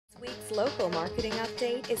This local marketing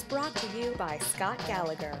update is brought to you by Scott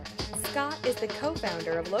Gallagher. Scott is the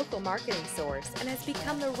co-founder of Local Marketing Source and has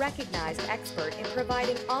become the recognized expert in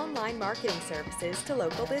providing online marketing services to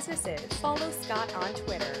local businesses. Follow Scott on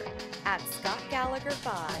Twitter at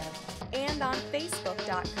ScottGallagher5 and on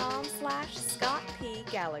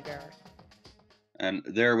Facebook.com/ScottPGallagher. And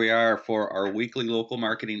there we are for our weekly local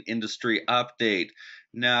marketing industry update.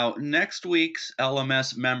 Now, next week's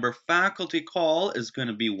LMS member faculty call is going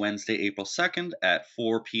to be Wednesday, April 2nd at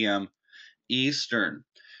 4 p.m. Eastern.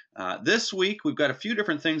 This week, we've got a few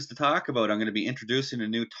different things to talk about. I'm going to be introducing a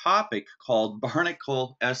new topic called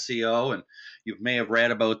Barnacle SEO, and you may have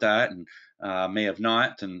read about that and may have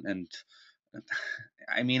not. And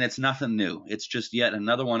I mean, it's nothing new. It's just yet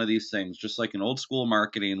another one of these things, just like in old school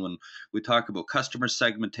marketing when we talk about customer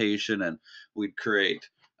segmentation and we'd create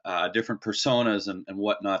different personas and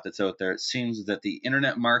whatnot that's out there. It seems that the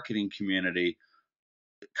internet marketing community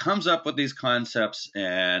comes up with these concepts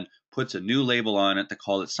and puts a new label on it to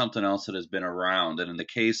call it something else that has been around. And in the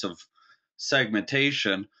case of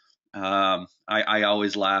segmentation, I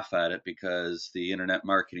always laugh at it because the internet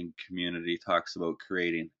marketing community talks about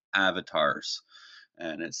creating avatars,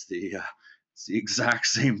 and it's the exact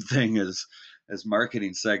same thing as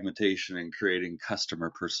marketing segmentation and creating customer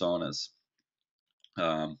personas.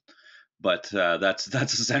 But that's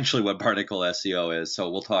essentially what Barnacle SEO is. So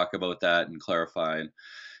we'll talk about that and clarify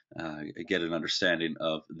and get an understanding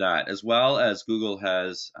of that, as well as Google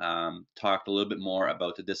has talked a little bit more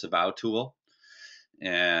about the Disavow tool.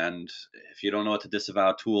 And if you don't know what the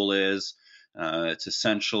Disavow tool is, it's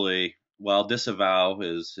essentially, well, Disavow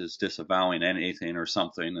is disavowing anything or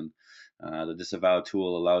something, and the Disavow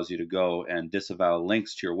tool allows you to go and disavow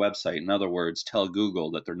links to your website. In other words, tell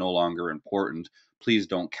Google that they're no longer important. Please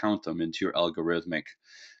don't count them into your algorithmic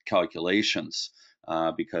calculations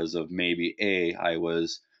because of maybe I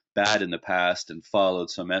was bad in the past and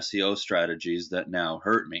followed some SEO strategies that now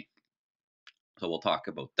hurt me. So we'll talk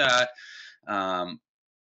about that.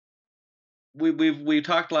 We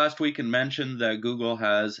talked last week and mentioned that Google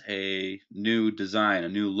has a new design, a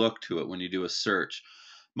new look to it when you do a search.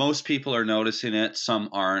 Most people are noticing it, some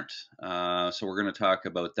aren't. So we're going to talk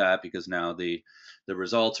about that because now the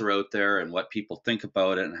results are out there and what people think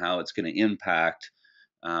about it and how it's going to impact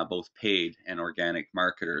both paid and organic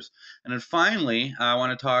marketers. And then finally, I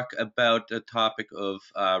want to talk about the topic of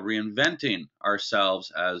reinventing ourselves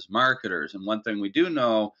as marketers. And one thing we do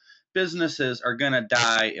know, businesses are going to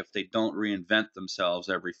die if they don't reinvent themselves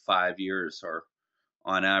every 5 years, or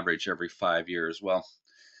on average every 5 years. Well,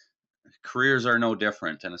 careers are no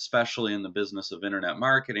different, and especially in the business of internet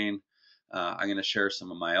marketing, I'm going to share some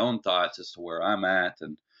of my own thoughts as to where I'm at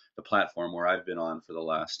and the platform where I've been on for the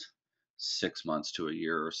last 6 months to a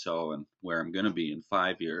year or so, and where I'm going to be in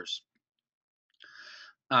 5 years.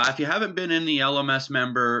 If you haven't been in the LMS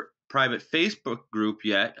member private Facebook group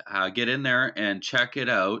yet, get in there and check it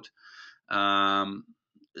out.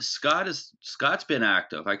 Scott's been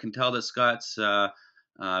active. I can tell that Scott's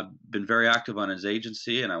been very active on his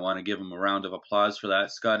agency, and I want to give him a round of applause for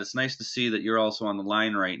that. Scott, it's nice to see that you're also on the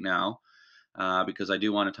line right now because I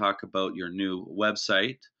do want to talk about your new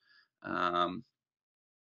website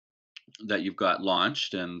that you've got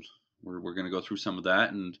launched, and we're going to go through some of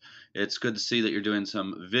that. And it's good to see that you're doing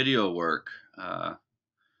some video work. I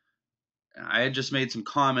had just made some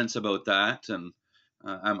comments about that, and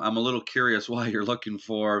I'm a little curious why you're looking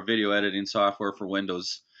for video editing software for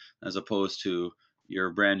Windows as opposed to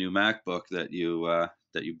your brand new MacBook that you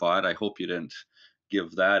bought. I hope you didn't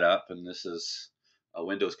give that up, and this is a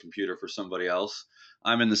Windows computer for somebody else.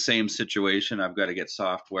 I'm in the same situation. I've got to get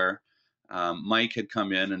software. Mike had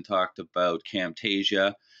come in and talked about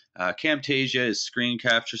Camtasia. Camtasia is screen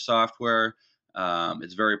capture software.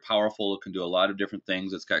 It's very powerful. It can do a lot of different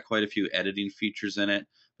things. It's got quite a few editing features in it,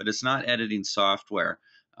 but it's not editing software.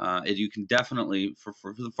 You can definitely,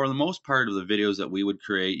 for the most part of the videos that we would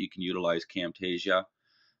create, you can utilize Camtasia.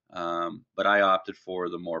 But I opted for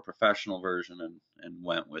the more professional version and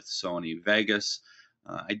went with Sony Vegas.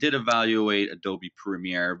 I did evaluate Adobe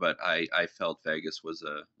Premiere, but I felt Vegas was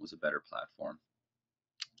a better platform.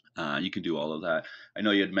 You can do all of that. I know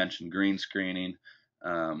you had mentioned green screening.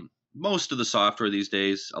 Most of the software these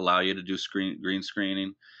days allow you to do green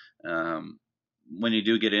screening. When you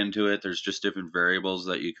do get into it, there's just different variables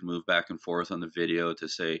that you can move back and forth on the video to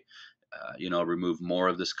say, remove more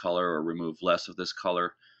of this color or remove less of this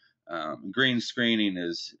color. Green screening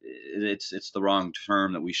it's the wrong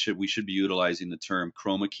term. That we should be utilizing the term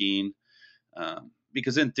chroma keying,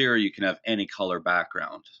 because in theory you can have any color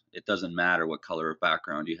background. It doesn't matter what color of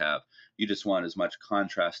background you have. You just want as much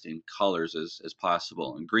contrasting colors as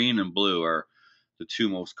possible. And green and blue are the two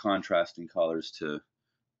most contrasting colors to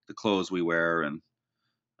the clothes we wear and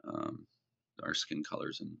our skin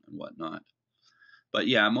colors and whatnot. But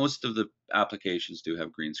yeah, most of the applications do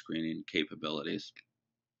have green screening capabilities.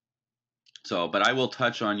 So, but I will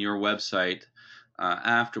touch on your website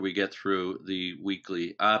after we get through the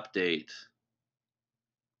weekly update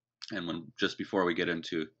and just before we get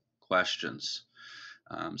into questions.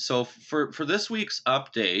 So for this week's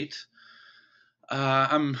update,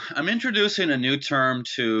 I'm introducing a new term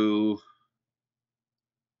to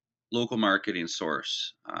local marketing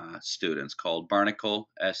source students called Barnacle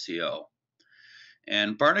SEO.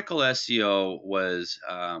 And Barnacle SEO was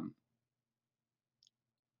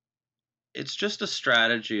it's just a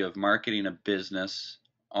strategy of marketing a business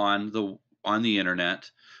on the internet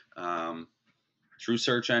through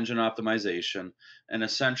search engine optimization, and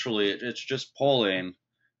essentially it's just pulling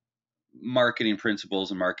marketing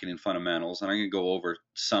principles and marketing fundamentals, and I'm going to go over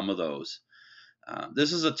some of those.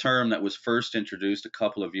 This is a term that was first introduced a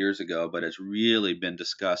couple of years ago, but it's really been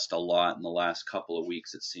discussed a lot in the last couple of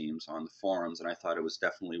weeks, it seems, on the forums, and I thought it was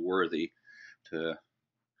definitely worthy to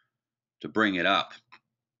bring it up.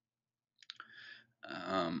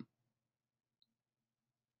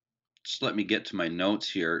 Just let me get to my notes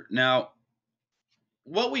here. Now,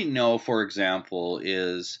 what we know, for example,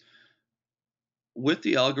 is with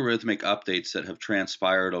the algorithmic updates that have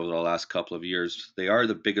transpired over the last couple of years, they are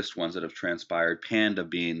the biggest ones that have transpired, Panda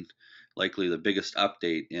being likely the biggest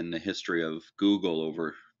update in the history of Google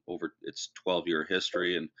over its 12-year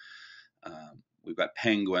history. And we've got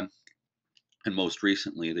Penguin, and most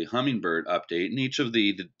recently the Hummingbird update. And each of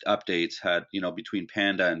the updates had, between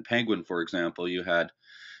Panda and Penguin, for example, you had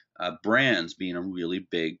brands being a really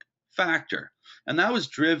big factor. And that was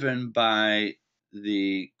driven by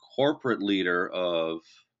the corporate leader of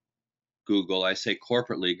Google. I say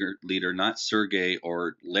corporate leader, not Sergey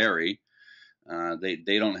or Larry.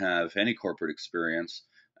 They don't have any corporate experience.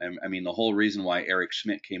 I mean, the whole reason why Eric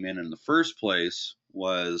Schmidt came in the first place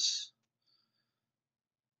was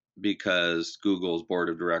because Google's board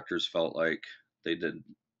of directors felt like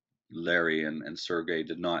Larry and Sergey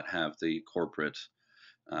did not have the corporate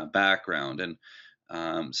background. And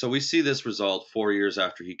so we see this result 4 years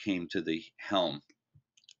after he came to the helm.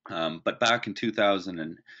 But back in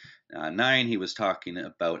 2009, he was talking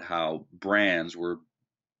about how brands were,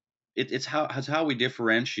 it's how we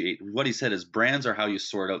differentiate. What he said is brands are how you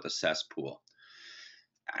sort out the cesspool.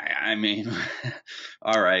 I mean,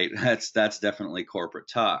 all right, that's definitely corporate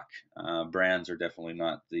talk. Brands are definitely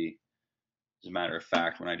not as a matter of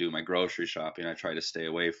fact, when I do my grocery shopping, I try to stay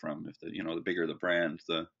away from, if the bigger the brand,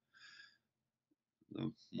 the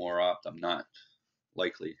more opt I'm not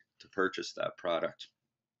likely to purchase that product.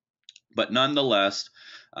 But nonetheless,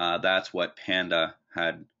 that's what Panda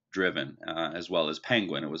had driven, as well as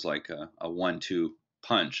Penguin. It was like a 1-2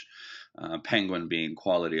 punch, Penguin being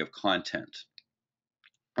quality of content.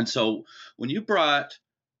 And so when you brought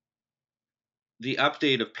the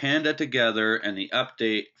update of Panda together and the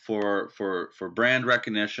update for brand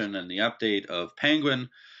recognition and the update of Penguin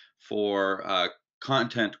for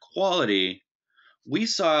content quality, we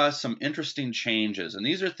saw some interesting changes. And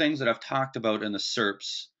these are things that I've talked about in the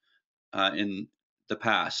SERPs in the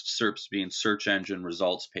past, SERPs being search engine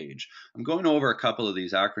results page. I'm going over a couple of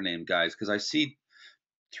these acronym guys because I see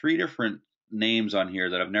 3 different names on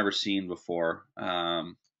here that I've never seen before.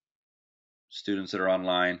 Students that are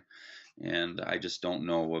online, and I just don't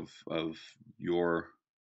know of your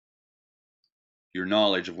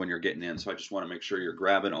knowledge of when you're getting in. So I just want to make sure you're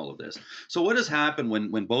grabbing all of this. So what has happened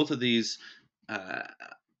when both of these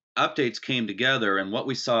updates came together, and what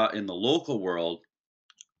we saw in the local world,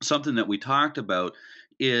 something that we talked about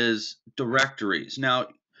is directories. Now,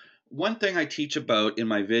 one thing I teach about in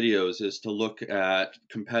my videos is to look at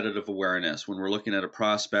competitive awareness when we're looking at a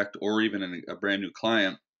prospect or even a brand new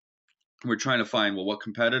client. We're trying to find, well, what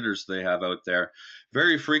competitors they have out there.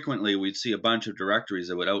 Very frequently, we'd see a bunch of directories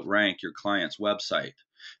that would outrank your client's website.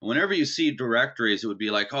 And whenever you see directories, it would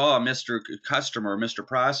be like, oh, Mr. Customer, Mr.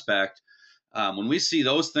 Prospect. When we see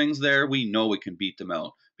those things there, we know we can beat them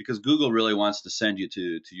out because Google really wants to send you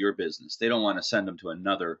to your business. They don't want to send them to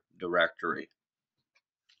another directory.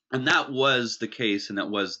 And that was the case, and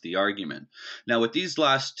that was the argument. Now, with these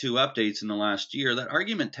last 2 updates in the last year, that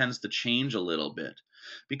argument tends to change a little bit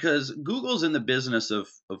because Google's in the business of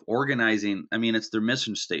organizing. I mean, it's their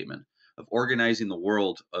mission statement of organizing the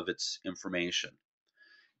world of its information.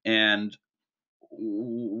 And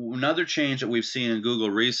another change that we've seen in Google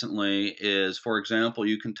recently is, for example,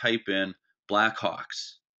 you can type in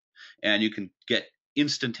Blackhawks and you can get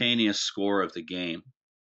instantaneous score of the game.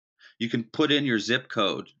 You can put in your zip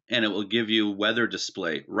code and it will give you weather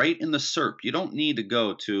display right in the SERP. You don't need to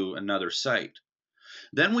go to another site.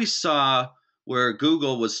 Then we saw where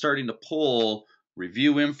Google was starting to pull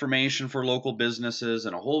review information for local businesses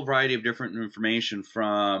and a whole variety of different information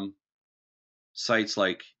from sites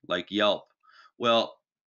like Yelp. Well,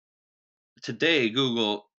 today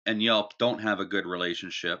Google and Yelp don't have a good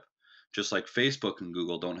relationship, just like Facebook and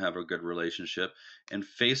Google don't have a good relationship. And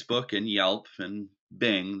Facebook and Yelp and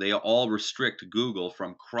Bing, they all restrict Google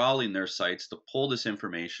from crawling their sites to pull this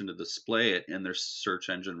information to display it in their search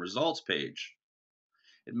engine results page.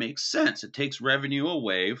 It makes sense. It takes revenue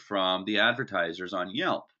away from the advertisers on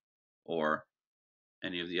Yelp or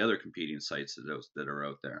any of the other competing sites that are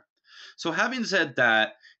out there. So having said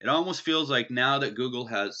that, it almost feels like now that Google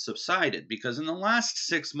has subsided, because in the last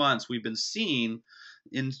 6 months, we've been seeing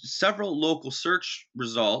in several local search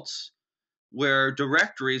results where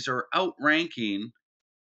directories are outranking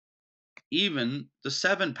even the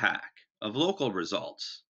 7-pack of local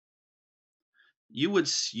results.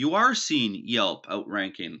 You are seeing Yelp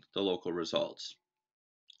outranking the local results.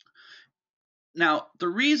 Now, the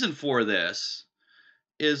reason for this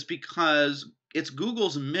is because it's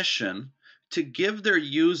Google's mission to give their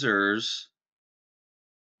users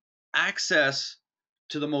access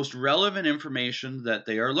to the most relevant information that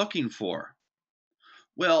they are looking for.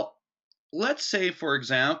 Well, let's say, for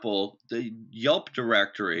example, the Yelp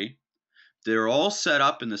directory, they're all set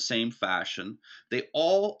up in the same fashion.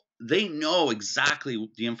 They know exactly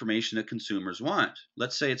the information that consumers want.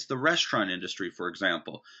 Let's say it's the restaurant industry, for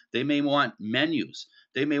example. They may want menus.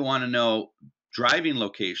 They may want to know driving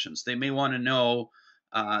locations. They may want to know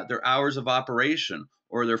their hours of operation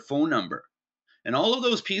or their phone number. And all of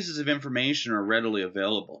those pieces of information are readily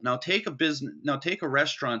available. Now take a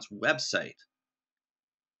restaurant's website.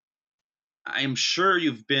 I'm sure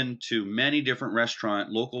you've been to many different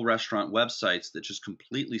local restaurant websites that just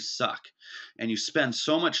completely suck. And you spend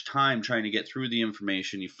so much time trying to get through the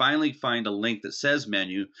information. You finally find a link that says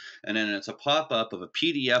menu, and then it's a pop-up of a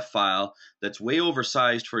PDF file that's way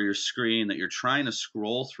oversized for your screen that you're trying to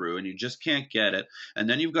scroll through, and you just can't get it. And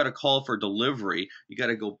then you've got to call for delivery. You got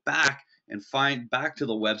to go back and find back to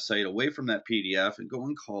the website away from that PDF and go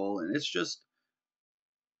and call. And it's just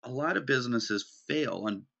a lot of businesses fail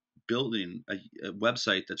on building a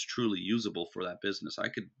website that's truly usable for that business. I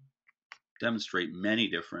could demonstrate many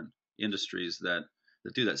different industries that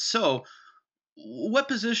do that. So what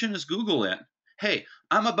position is Google in? Hey,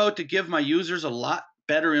 I'm about to give my users a lot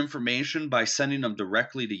better information by sending them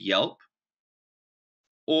directly to Yelp,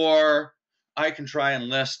 or I can try and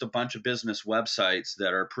list a bunch of business websites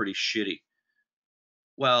that are pretty shitty.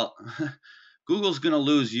 Well, Google's going to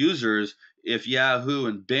lose users if Yahoo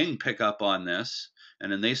and Bing pick up on this,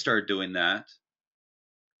 and then they start doing that,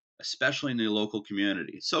 especially in the local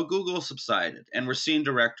community. So Google subsided, and we're seeing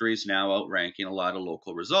directories now outranking a lot of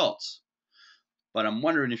local results. But I'm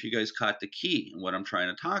wondering if you guys caught the key in what I'm trying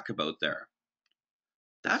to talk about there.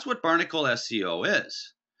 That's what Barnacle SEO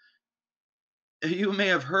is. You may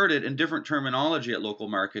have heard it in different terminology at Local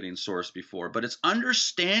Marketing Source before, but it's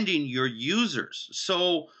understanding your users.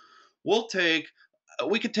 So we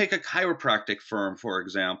could take a chiropractic firm, for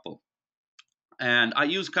example. And I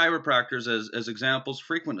use chiropractors as examples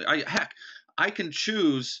frequently. I can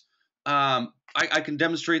choose, I can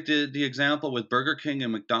demonstrate the example with Burger King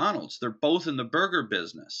and McDonald's. They're both in the burger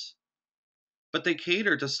business, but they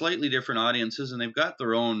cater to slightly different audiences, and they've got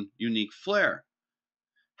their own unique flair.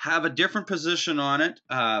 Have a different position on it.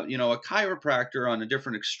 A chiropractor on a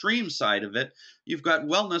different extreme side of it. You've got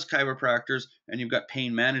wellness chiropractors and you've got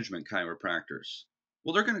pain management chiropractors.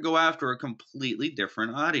 Well, they're going to go after a completely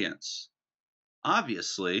different audience.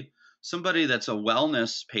 Obviously, somebody that's a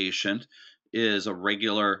wellness patient is a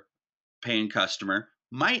regular paying customer,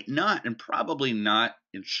 might not and probably not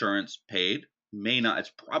insurance paid,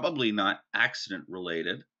 it's probably not accident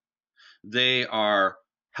related. They are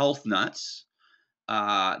health nuts.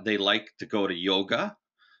 They like to go to yoga.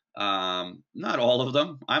 Not all of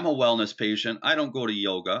them. I'm a wellness patient. I don't go to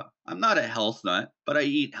yoga. I'm not a health nut, but I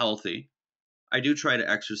eat healthy. I do try to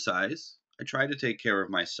exercise. I try to take care of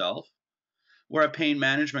myself. Where a pain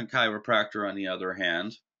management chiropractor, on the other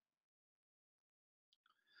hand,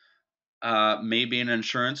 maybe an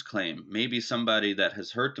insurance claim, maybe somebody that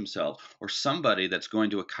has hurt themselves, or somebody that's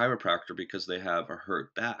going to a chiropractor because they have a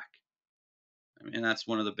hurt back. I mean, that's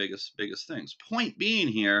one of the biggest things. Point being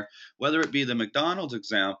here, whether it be the McDonald's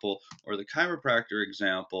example or the chiropractor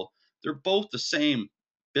example, they're both the same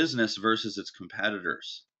business versus its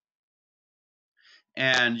competitors.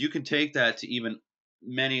 And you can take that to even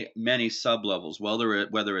many sub-levels, whether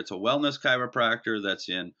it's a wellness chiropractor that's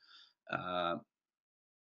in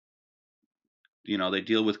They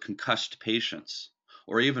deal with concussed patients.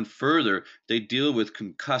 Or even further, they deal with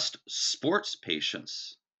concussed sports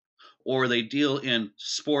patients. Or they deal in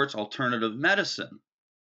sports alternative medicine.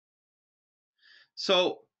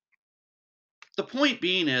 So the point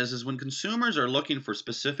being is when consumers are looking for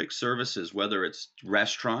specific services, whether it's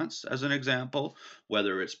restaurants as an example,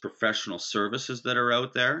 whether it's professional services that are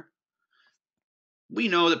out there, we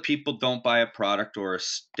know that people don't buy a product or a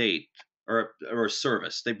state or a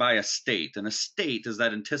service. They buy a state, and a state is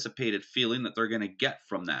that anticipated feeling that they're going to get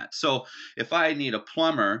from that. So if I need a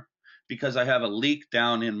plumber because I have a leak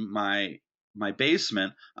down in my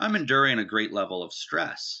basement, I'm enduring a great level of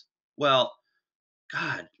stress. Well,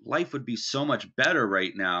 God, life would be so much better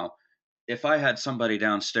right now if I had somebody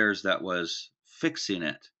downstairs that was fixing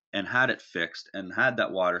it and had it fixed and had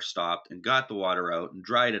that water stopped and got the water out and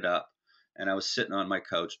dried it up, and I was sitting on my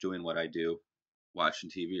couch doing what I do, watching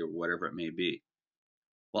TV or whatever it may be.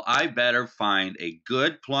 Well, I better find a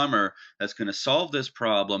good plumber that's going to solve this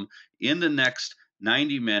problem in the next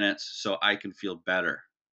 90 minutes so I can feel better.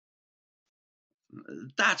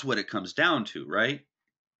 That's what it comes down to, right?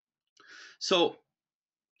 So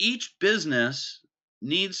each business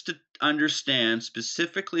needs to understand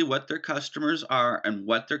specifically what their customers are and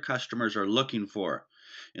what their customers are looking for.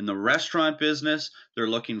 In the restaurant business, they're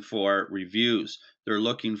looking for reviews, they're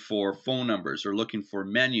looking for phone numbers, they're looking for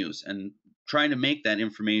menus, and trying to make that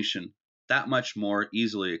information that much more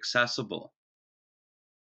easily accessible.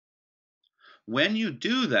 When you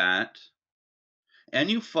do that, and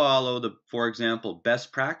you follow for example,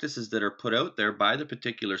 best practices that are put out there by the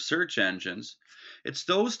particular search engines, it's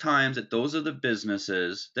those times that those are the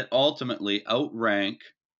businesses that ultimately outrank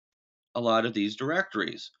a lot of these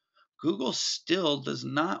directories. Google still does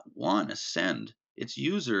not want to send its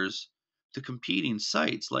users to competing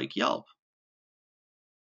sites like Yelp.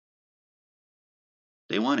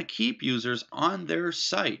 They want to keep users on their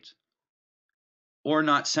site or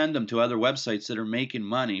not send them to other websites that are making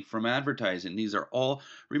money from advertising. These are all,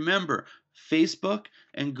 remember, Facebook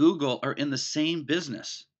and Google are in the same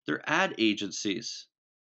business. They're ad agencies.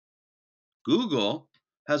 Google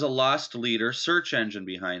has a lost leader search engine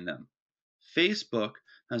behind them. Facebook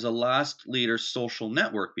has a lost leader social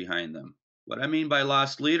network behind them. What I mean by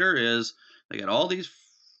lost leader is they got all these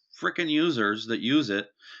freaking users that use it.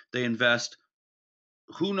 They invest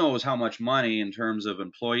who knows how much money in terms of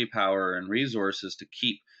employee power and resources to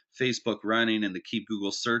keep Facebook running and to keep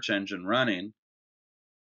Google search engine running.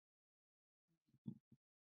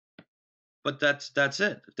 But that's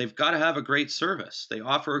it. They've got to have a great service. They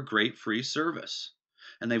offer a great free service.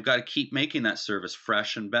 And they've got to keep making that service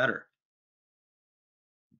fresh and better.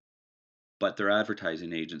 But they're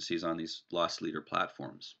advertising agencies on these loss leader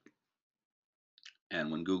platforms.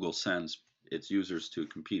 And when Google sends its users to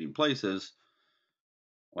competing places,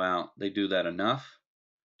 well, they do that enough,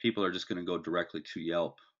 people are just going to go directly to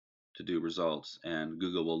Yelp to do results, and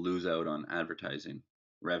Google will lose out on advertising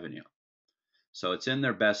revenue. So it's in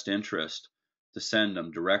their best interest to send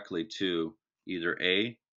them directly to either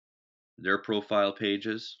A, their profile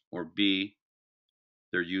pages, or B,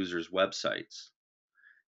 their users' websites.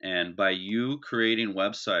 And by you creating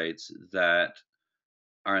websites that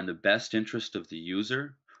are in the best interest of the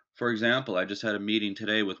user, for example, I just had a meeting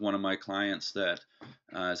today with one of my clients that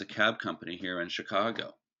is a cab company here in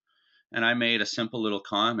Chicago. And I made a simple little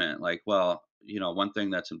comment like, well, one thing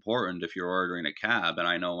that's important if you're ordering a cab, and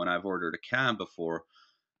I know when I've ordered a cab before,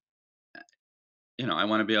 I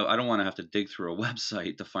want to be able, I don't want to have to dig through a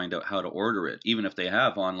website to find out how to order it, even if they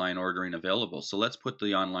have online ordering available. So let's put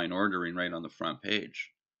the online ordering right on the front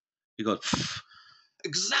page. He goes,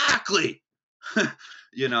 exactly.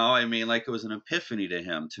 Like it was an epiphany to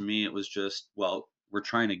him. To me, it was just, well, we're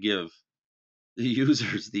trying to give the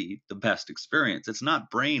users the best experience. It's not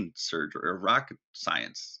brain surgery or rocket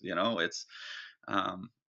science. Um,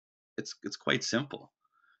 it's quite simple.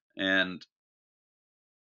 And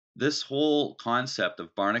this whole concept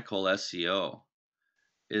of Barnacle SEO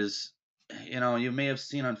is, you may have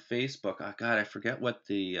seen on Facebook. Oh God, I forget what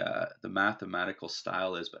the mathematical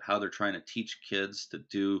style is, but how they're trying to teach kids to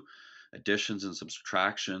do additions and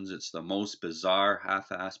subtractions. It's the most bizarre,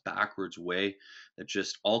 half-assed, backwards way that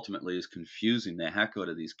just ultimately is confusing the heck out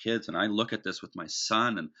of these kids. And I look at this with my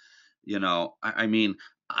son, and I mean,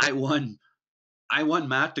 I won. I won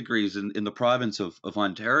math degrees in the province of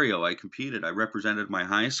Ontario. I competed. I represented my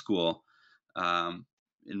high school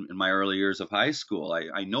in my early years of high school.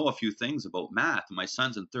 I know a few things about math. My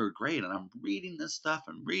son's in third grade, and I'm reading this stuff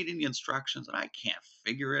and reading the instructions, and I can't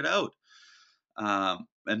figure it out.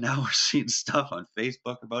 And now we're seeing stuff on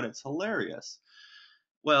Facebook about it. It's hilarious.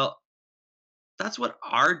 Well, That's what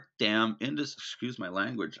our damn industry, excuse my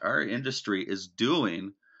language, our industry is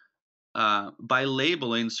doing by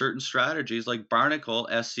labeling certain strategies like Barnacle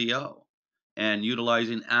SEO and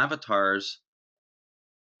utilizing avatars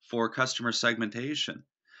for customer segmentation.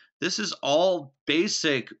 This is all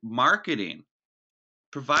basic marketing.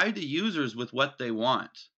 Provide the users with what they want.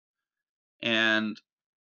 And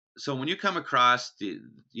so when you come across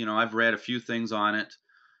I've read a few things on it.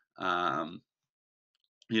 Um,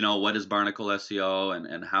 what is Barnacle SEO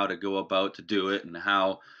and how to go about to do it, and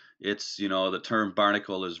how it's, the term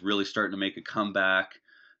Barnacle is really starting to make a comeback.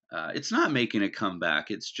 It's not making a comeback.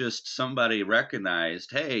 It's just somebody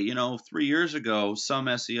recognized, hey, 3 years ago, some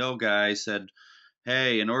SEO guy said,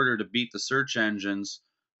 hey, in order to beat the search engines,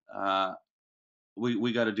 uh,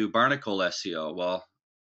 we got to do Barnacle SEO. Well,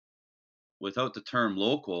 without the term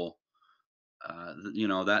local,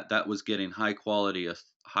 that was getting high quality,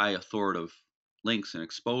 high authoritative links and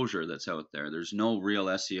exposure that's out there. There's no real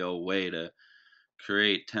SEO way to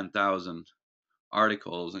create 10,000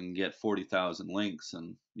 articles and get 40,000 links.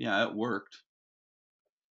 And yeah, it worked.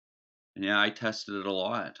 And yeah, I tested it a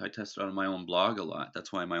lot. I tested it on my own blog a lot.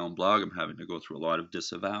 That's why my own blog, I'm having to go through a lot of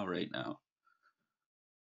disavow right now.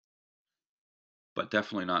 But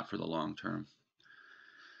definitely not for the long term.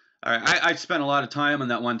 All right, I spent a lot of time on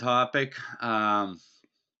that one topic.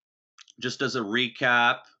 Just as a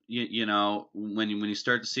recap, when you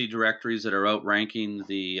start to see directories that are outranking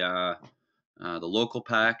the local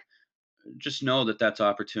pack, just know that that's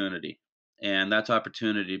opportunity. And that's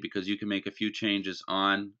opportunity because you can make a few changes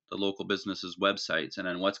on the local business's websites. And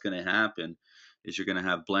then what's going to happen is you're going to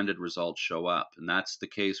have blended results show up. And that's the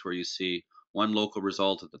case where you see one local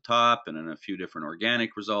result at the top and then a few different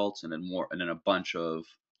organic results and then a bunch of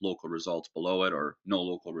local results below it, or no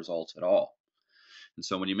local results at all. And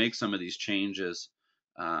so when you make some of these changes,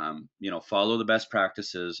 follow the best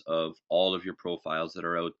practices of all of your profiles that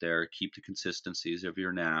are out there. Keep the consistencies of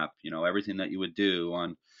your NAP, everything that you would do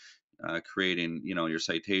on creating, your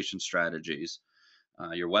citation strategies.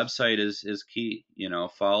 Your website is key.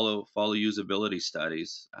 Follow usability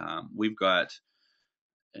studies. We've got,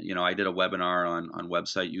 I did a webinar on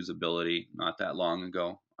website usability not that long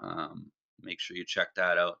ago. Make sure you check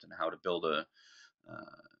that out, and how to build an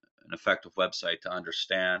effective website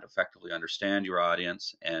to effectively understand your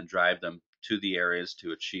audience and drive them to the areas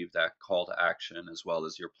to achieve that call to action, as well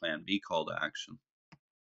as your plan B call to action.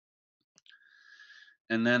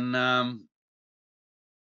 And then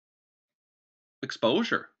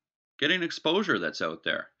exposure, getting exposure that's out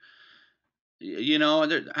there.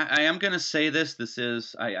 I am going to say this.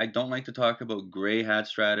 I don't like to talk about gray hat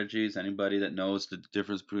strategies. Anybody that knows the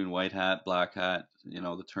difference between white hat, black hat,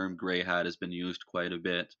 the term gray hat has been used quite a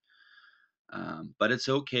bit. But it's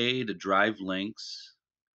okay to drive links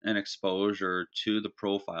and exposure to the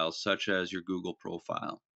profiles, such as your Google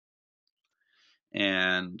profile.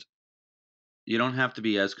 And you don't have to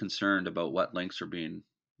be as concerned about what links are being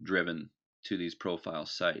driven to these profile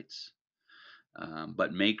sites.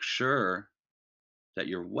 But make sure that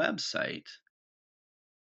your website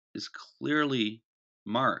is clearly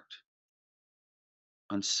marked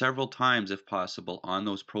on several times, if possible, on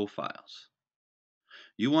those profiles.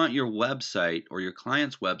 You want your website or your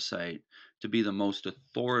client's website to be the most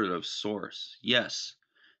authoritative source. Yes,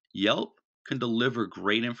 Yelp can deliver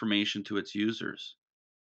great information to its users,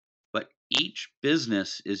 but each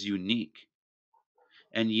business is unique.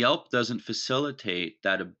 And Yelp doesn't facilitate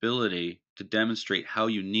that ability to demonstrate how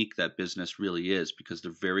unique that business really is, because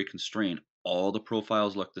they're very constrained. All the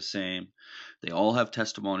profiles look the same. They all have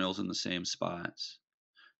testimonials in the same spots.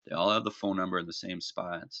 They all have the phone number in the same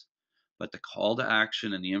spots. But the call to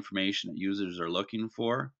action and the information that users are looking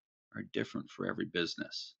for are different for every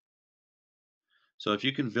business. So if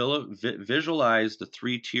you can visualize the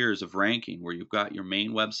 3 tiers of ranking, where you've got your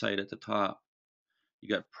main website at the top, you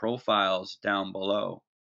got profiles down below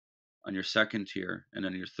on your second tier, and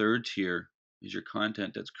then your third tier is your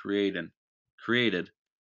content that's created.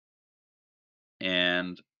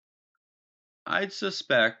 And I'd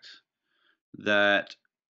suspect that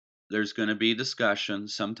there's going to be discussion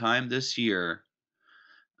sometime this year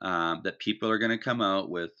that people are going to come out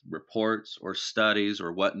with reports or studies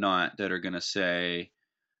or whatnot that are going to say,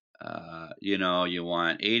 you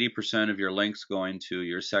want 80% of your links going to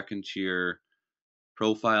your second tier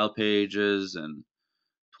profile pages and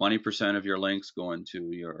 20% of your links going to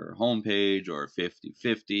your homepage, or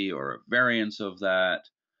 50-50, or a variance of that.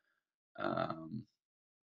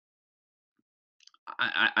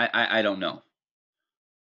 I don't know.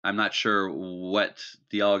 I'm not sure what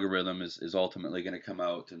the algorithm is ultimately going to come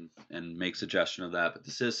out and make suggestion of that, but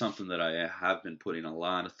this is something that I have been putting a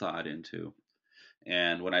lot of thought into.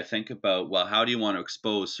 And when I think about, well, how do you want to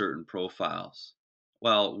expose certain profiles?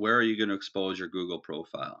 Well, where are you going to expose your Google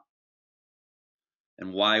profile?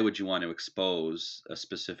 And why would you want to expose a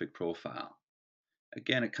specific profile?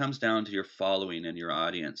 Again, it comes down to your following and your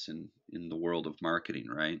audience in the world of marketing,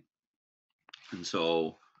 right? And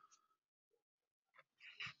so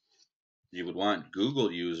you would want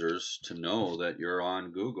Google users to know that you're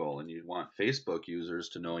on Google, and you'd want Facebook users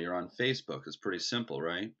to know you're on Facebook. It's pretty simple,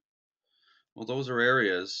 right? Well, those are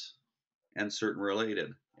areas and certain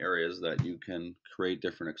related areas that you can create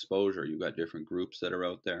different exposure. You've got different groups that are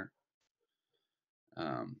out there,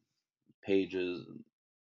 um, pages,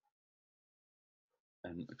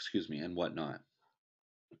 and excuse me, and whatnot.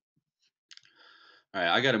 All right,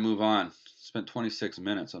 I got to move on. Spent 26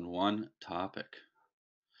 minutes on one topic.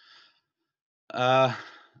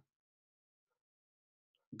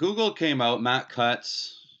 Google came out, Matt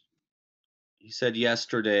Cutts, he said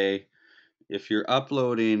yesterday, if you're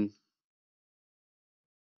uploading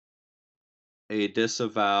a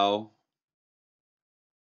disavow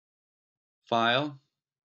file,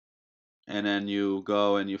 and then you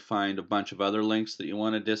go and you find a bunch of other links that you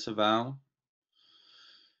want to disavow,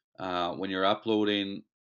 when you're uploading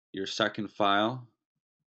your second file,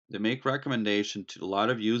 they make recommendation to, a lot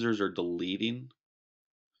of users are deleting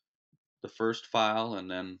the first file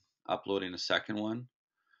and then uploading a second one.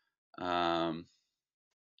 And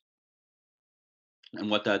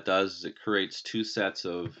what that does is it creates two sets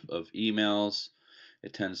of emails.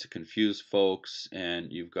 It tends to confuse folks,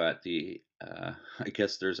 and you've got the, I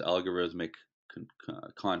guess there's algorithmic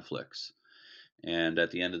conflicts. And at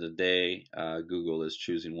the end of the day, Google is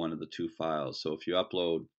choosing one of the two files. So if you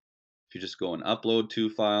just go and upload two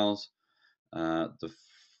files, the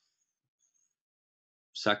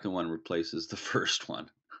second one replaces the first one.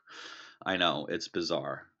 I know, it's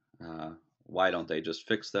bizarre. Why don't they just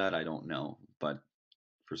fix that? I don't know. But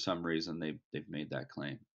for some reason, they've made that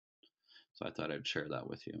claim. So I thought I'd share that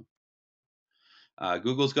with you.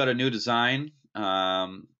 Google's got a new design,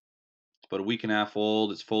 about a week and a half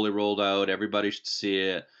old. It's fully rolled out. Everybody should see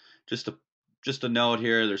it. Just a note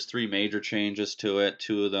here. There's 3 major changes to it.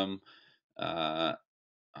 2 of them on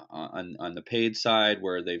the paid side,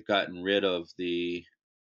 where they've gotten rid of the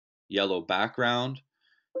yellow background,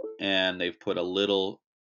 and they've put a little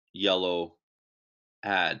yellow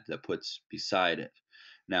ad that puts beside it.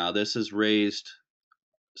 Now, this has raised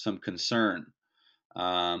some concern.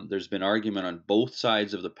 There's been argument on both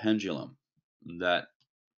sides of the pendulum that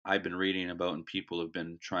I've been reading about and people have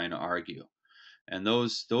been trying to argue. And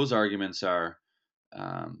those arguments are,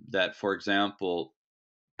 that, for example,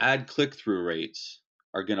 ad click-through rates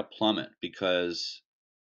are going to plummet because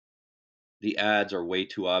the ads are way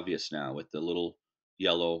too obvious now with the little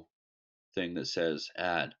yellow thing that says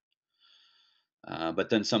ad. But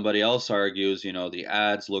then somebody else argues, the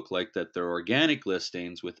ads look like that they're organic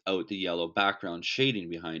listings without the yellow background shading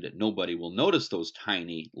behind it. Nobody will notice those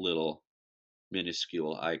tiny little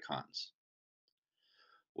minuscule icons.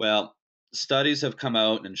 Well, studies have come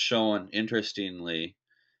out and shown, interestingly,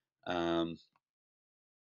 that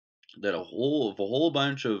a whole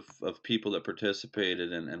bunch of people that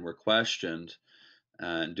participated and were questioned,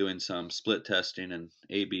 and doing some split testing and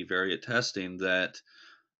A/B variant testing, that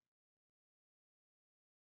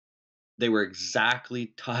they were exactly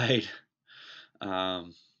tied,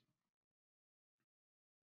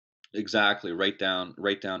 exactly right down to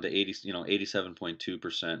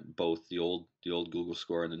 87.2%, both the old Google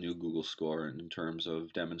score and the new Google score, in terms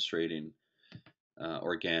of demonstrating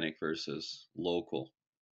organic versus local.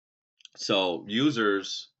 So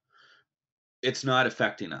users, it's not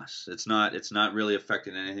affecting us. It's not really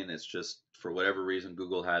affecting anything. It's just, for whatever reason,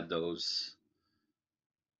 Google had those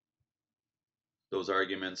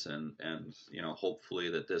arguments, and hopefully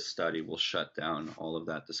that this study will shut down all of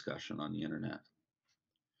that discussion on the internet.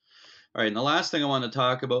 All right, and the last thing I want to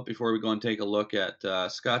talk about before we go and take a look at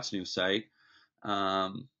Scott's new site,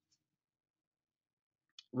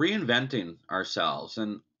 reinventing ourselves.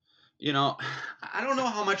 And I don't know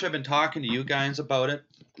how much I've been talking to you guys about it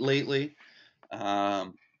lately,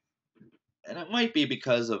 and it might be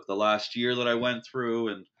because of the last year that I went through,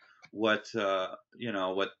 and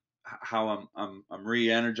how I'm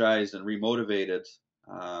re-energized and remotivated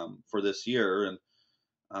for this year. And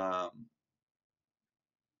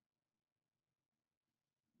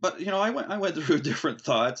but I went through different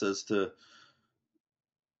thoughts as to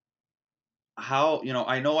how,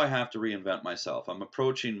 I know I have to reinvent myself. I'm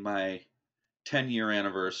approaching my 10-year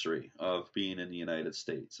anniversary of being in the United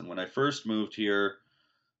States. And when I first moved here,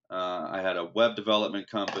 I had a web development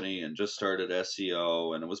company and just started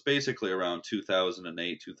SEO. And it was basically around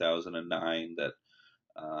 2008, 2009 that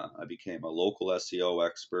I became a local SEO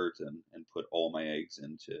expert and put all my eggs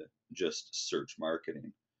into just search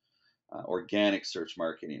marketing, organic search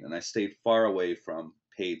marketing, and I stayed far away from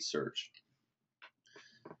paid search.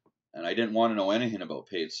 And I didn't want to know anything about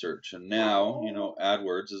paid search. And now,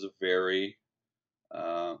 AdWords is a very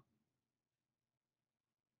uh,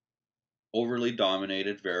 overly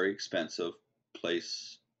dominated, very expensive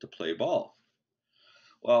place to play ball.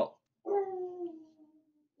 Well,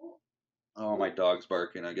 oh, my dog's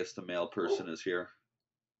barking. I guess the male person is here.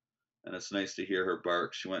 And it's nice to hear her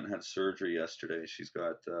bark. She went and had surgery yesterday. She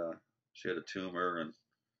had a tumor and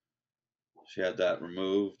she had that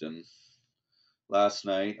removed. And last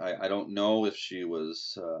night, I don't know if she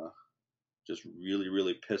was just really,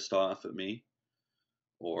 really pissed off at me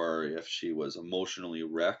or if she was emotionally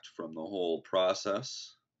wrecked from the whole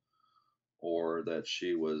process or that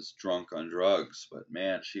she was drunk on drugs. But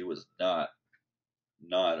man, she was not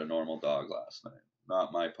a normal dog last night.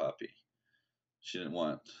 Not my puppy. She didn't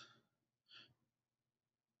want.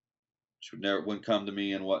 She wouldn't come to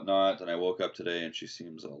me and whatnot. And I woke up today and she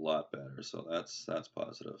seems a lot better. So that's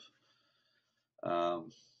positive.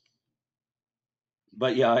 Um,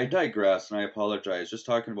 but yeah, I digress and I apologize. Just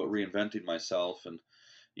talking about reinventing myself and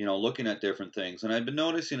looking at different things. And I've been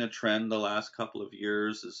noticing a trend the last couple of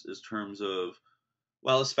years is terms of,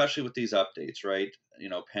 well, especially with these updates, right?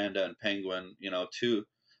 Panda and Penguin,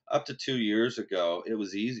 up to 2 years ago, it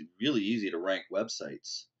was really easy to rank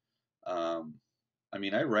websites. Um, I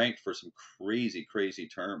ranked for some crazy, crazy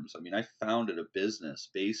terms. I founded a business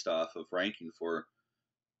based off of ranking for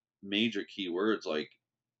major keywords like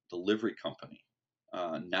delivery company,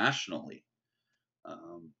 nationally.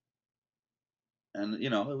 Um, and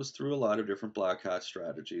it was through a lot of different black hat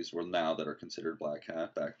strategies, well, now that are considered black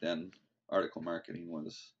hat. Back then, article marketing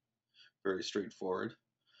was very straightforward.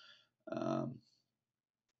 Um,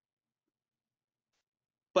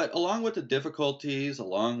 but along with the difficulties,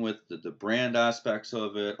 along with the brand aspects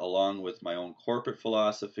of it, along with my own corporate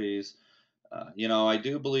philosophies, I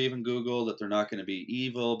do believe in Google that they're not going to be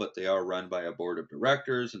evil, but they are run by a board of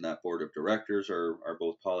directors, and that board of directors are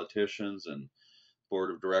both politicians and board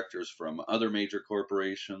of directors from other major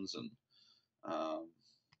corporations. And um,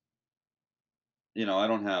 I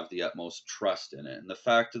don't have the utmost trust in it. And the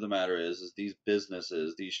fact of the matter is these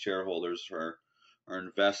businesses, these shareholders are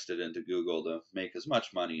invested into Google to make as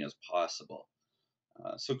much money as possible.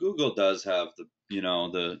 So Google does have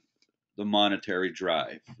the monetary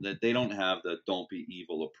drive. That they don't have the "don't be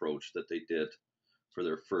evil" approach that they did for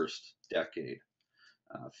their first decade.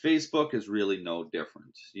 Facebook is really no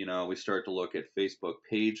different. We start to look at Facebook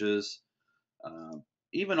pages, uh,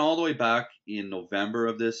 even all the way back in November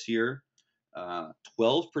of this year.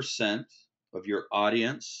 12% of your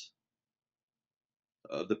audience,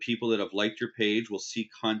 of the people that have liked your page, will see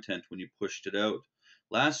content when you pushed it out.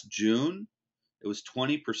 Last June, it was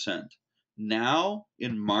 20%. Now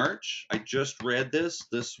in March, I just read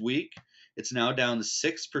this week, it's now down to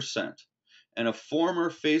 6%. And a former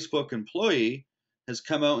Facebook employee has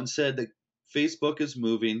come out and said that Facebook is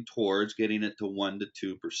moving towards getting it to 1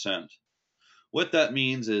 to 2%. What that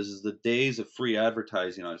means is the days of free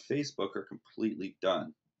advertising on Facebook are completely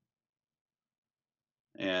done.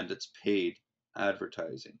 And it's paid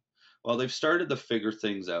advertising. Well, they've started to figure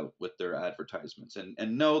things out with their advertisements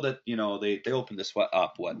and know that, they opened this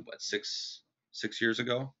up, what, 6 years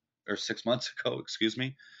ago or 6 months ago, excuse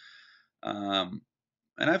me. Um,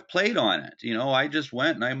 and I've played on it. I just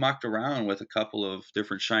went and I mucked around with a couple of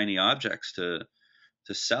different shiny objects to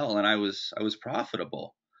sell, and I was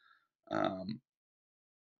profitable. Um,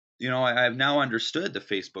 I've now understood the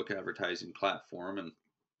Facebook advertising platform, and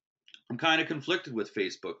I'm kind of conflicted with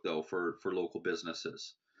Facebook though for local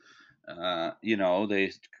businesses.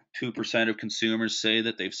 They 2% of consumers say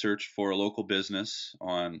that they've searched for a local business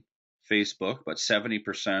on Facebook, but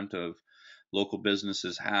 70% of local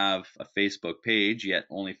businesses have a Facebook page, yet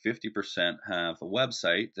only 50% have a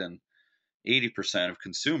website, and 80% of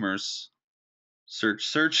consumers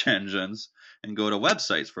search engines and go to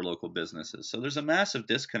websites for local businesses. So there's a massive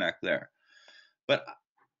disconnect there. But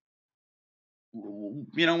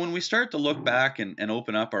when we start to look back and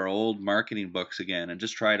open up our old marketing books again and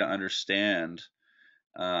just try to understand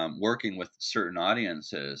working with certain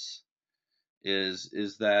audiences,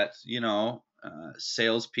 is that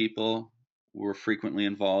salespeople were frequently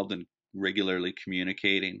involved in regularly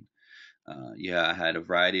communicating. I had a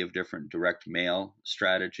variety of different direct mail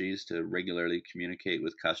strategies to regularly communicate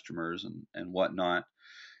with customers and whatnot.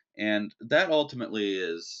 And that ultimately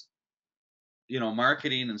is,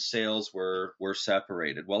 marketing and sales were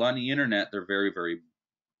separated. Well, on the internet, they're very, very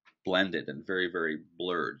blended and very, very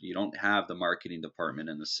blurred. You don't have the marketing department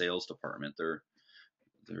and the sales department.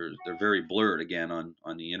 they're very blurred again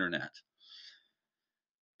on the internet.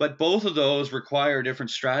 But both of those require different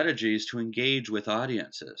strategies to engage with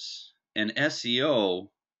audiences. And SEO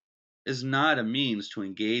is not a means to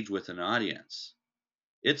engage with an audience.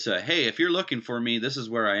 It's a, hey, if you're looking for me, this is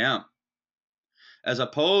where I am. As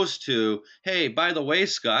opposed to, hey, by the way,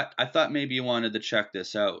 Scott, I thought maybe you wanted to check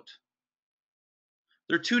this out.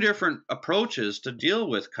 There are two different approaches to deal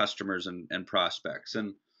with customers and prospects.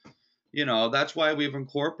 And, that's why we've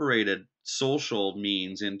incorporated social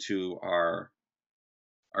means into our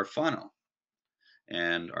funnel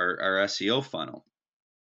and our SEO funnel.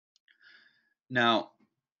 Now,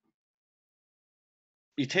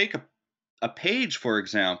 you take a page, for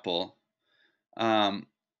example,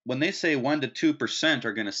 when they say 1% to 2%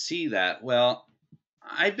 are going to see that, well,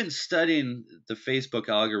 I've been studying the Facebook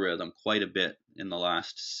algorithm quite a bit in the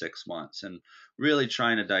last 6 months and really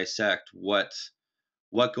trying to dissect what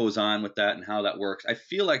goes on with that and how that works. I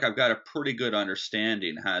feel like I've got a pretty good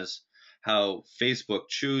understanding as how Facebook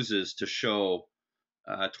chooses to show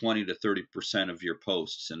 20 to 30% of your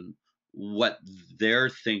posts and what they're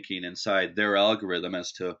thinking inside their algorithm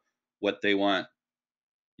as to what they want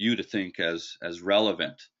you to think as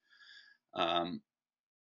relevant.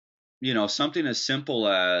 Something as simple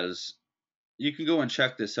as, you can go and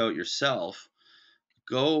check this out yourself.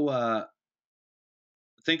 Go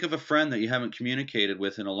think of a friend that you haven't communicated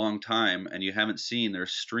with in a long time and you haven't seen their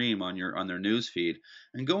stream on their news feed,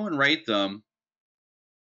 and go and write them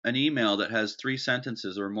an email that has 3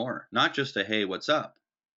 sentences or more, not just a hey, what's up.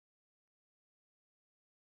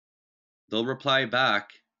 They'll reply back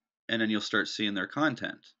and then you'll start seeing their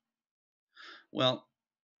content. Well,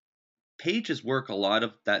 pages work a lot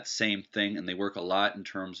of that same thing, and they work a lot in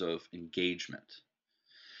terms of engagement.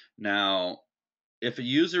 Now, if a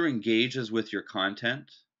user engages with your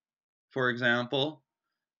content, for example,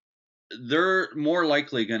 they're more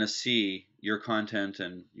likely going to see your content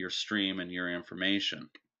and your stream and your information.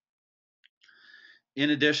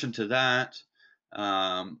 In addition to that,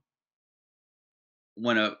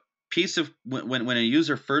 when a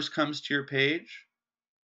user first comes to your page,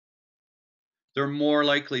 they're more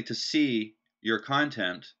likely to see your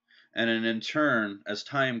content, and then in turn, as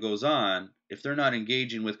time goes on, if they're not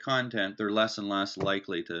engaging with content, they're less and less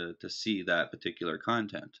likely to see that particular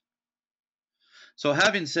content. So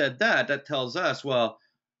having said that, that tells us, well,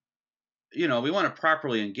 we want to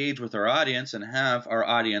properly engage with our audience and have our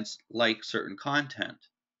audience like certain content.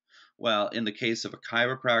 Well, in the case of a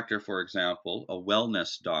chiropractor, for example, a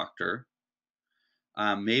wellness doctor,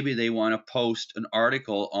 maybe they want to post an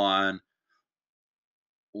article on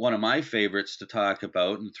one of my favorites to talk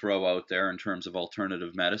about and throw out there in terms of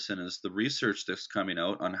alternative medicine is the research that's coming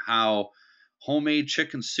out on how homemade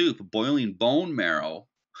chicken soup, boiling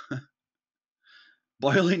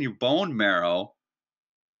your bone marrow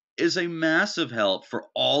is a massive help for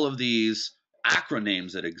all of these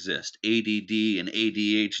acronyms that exist: ADD and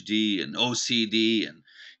ADHD and OCD and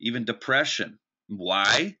even depression.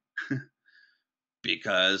 Why?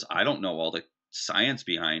 Because I don't know all the science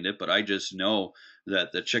behind it, but I just know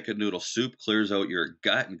that the chicken noodle soup clears out your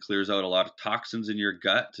gut and clears out a lot of toxins in your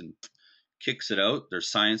gut and kicks it out.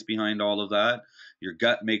 There's science behind all of that. Your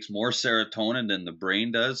gut makes more serotonin than the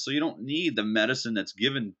brain does, so you don't need the medicine that's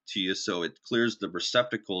given to you so it clears the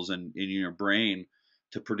receptacles in your brain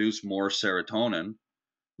to produce more serotonin.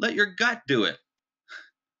 Let your gut do it.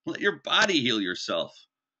 Let your body heal yourself.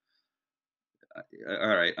 All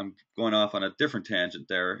right, I'm going off on a different tangent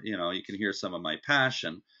there. You can hear some of my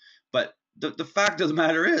passion, but the fact of the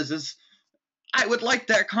matter is I would like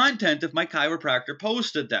that content if my chiropractor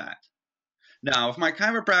posted that. Now, if my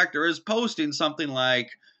chiropractor is posting something like,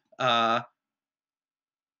 happy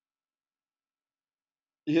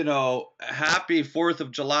 4th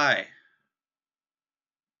of July.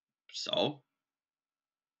 So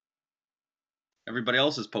everybody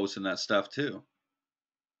else is posting that stuff too.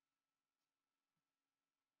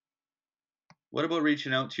 What about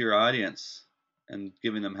reaching out to your audience and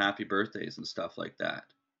giving them happy birthdays and stuff like that?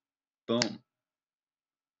 Boom.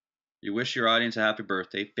 You wish your audience a happy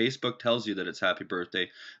birthday. Facebook tells you that it's happy birthday.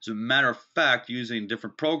 As a matter of fact, using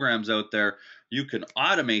different programs out there, you can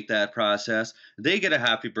automate that process. They get a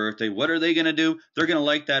happy birthday. What are they going to do? They're going to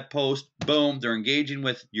like that post. Boom. They're engaging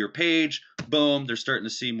with your page. Boom. They're starting to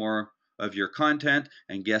see more of your content.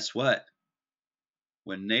 And guess what?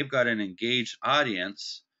 When they've got an engaged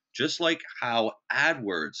audience, just like how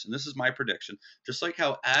AdWords, and this is my prediction, just like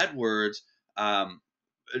how AdWords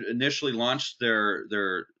initially launched their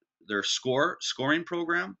scoring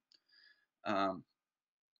program,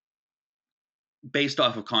 based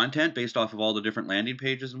off of content, based off of all the different landing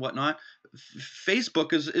pages and whatnot.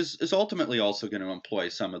 Facebook is ultimately also going to employ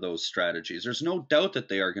some of those strategies. There's no doubt that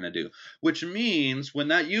they are going to do, which means when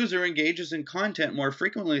that user engages in content more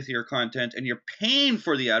frequently with your content and you're paying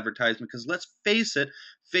for the advertisement, because let's face it,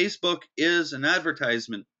 Facebook is an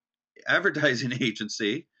advertising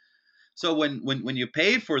agency. So when you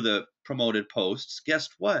pay for the promoted posts, guess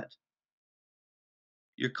what?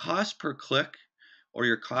 Your cost per click or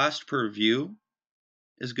your cost per view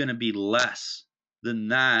is going to be less than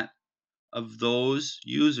that of those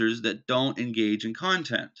users that don't engage in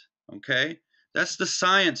content. Okay? That's the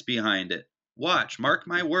science behind it. Watch, mark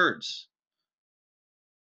my words.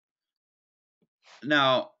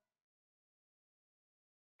 Now,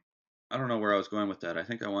 I don't know where I was going with that. I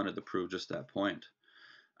think I wanted to prove just that point.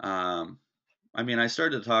 I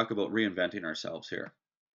started to talk about reinventing ourselves here.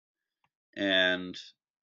 And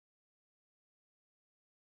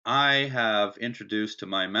I have introduced to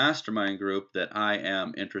my mastermind group that I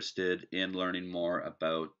am interested in learning more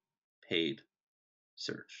about paid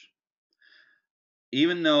search.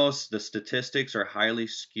 Even though the statistics are highly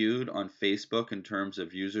skewed on Facebook in terms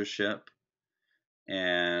of usership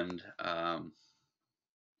and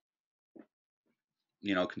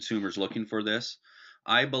consumers looking for this,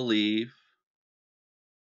 I believe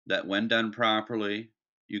that when done properly,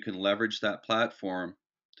 you can leverage that platform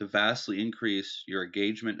to vastly increase your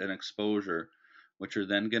engagement and exposure, which are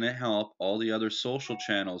then going to help all the other social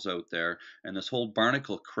channels out there and this whole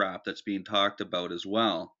Barnacle crap that's being talked about as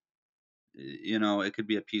well. It could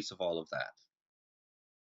be a piece of all of that.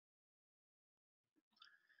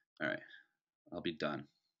 All right, I'll be done. I'm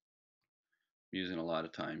using a lot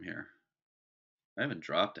of time here. I haven't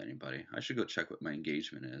dropped anybody. I should go check what my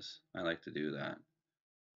engagement is. I like to do that.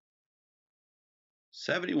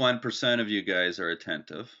 71% of you guys are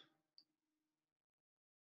attentive.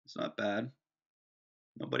 It's not bad.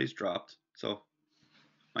 Nobody's dropped, so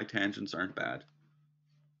my tangents aren't bad.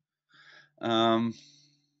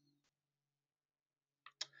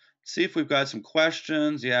 See if we've got some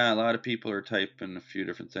questions. Yeah, a lot of people are typing a few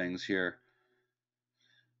different things here.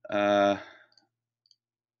 Oh,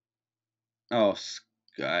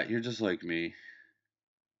 Scott, you're just like me.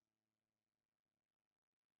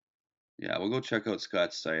 Yeah, we'll go check out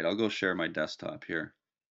Scott's site. I'll go share my desktop here.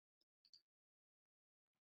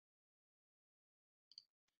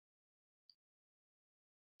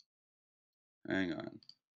 Hang on.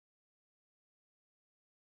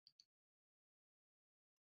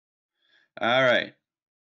 All right.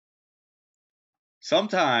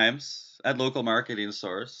 Sometimes at Local Marketing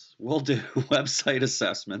Source, we'll do website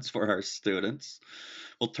assessments for our students.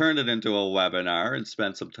 We'll turn it into a webinar and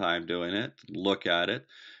spend some time doing it, look at it.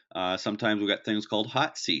 Sometimes we've got things called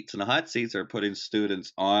hot seats, and the hot seats are putting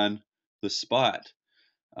students on the spot.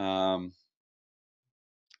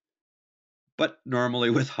 But normally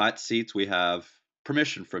with hot seats, we have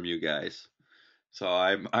permission from you guys. So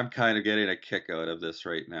I'm kind of getting a kick out of this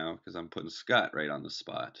right now because I'm putting Scott right on the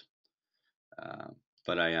spot.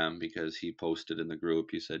 But I am, because he posted in the group,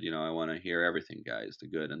 he said, I want to hear everything, guys, the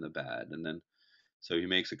good and the bad. And then, so he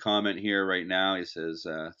makes a comment here right now. He says,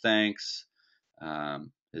 thanks.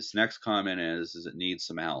 His next comment is it needs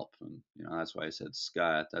some help. And, that's why I said,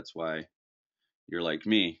 Scott, that's why you're like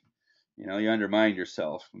me. You undermine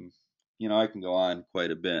yourself. And, I can go on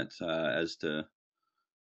quite a bit as to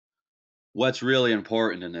what's really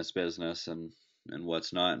important in this business and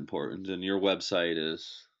what's not important. And your website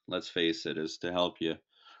is, let's face it, is to help you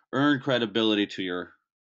earn credibility to your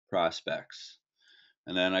prospects.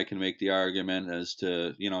 And then I can make the argument as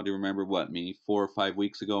to, do you remember 4 or 5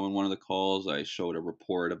 weeks ago in one of the calls, I showed a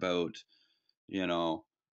report about,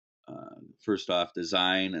 first off,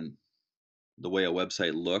 design and the way a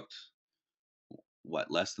website looked.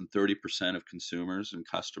 Less than 30% of consumers and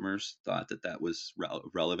customers thought that was a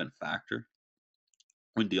relevant factor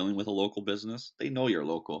when dealing with a local business. They know you're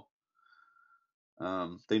local.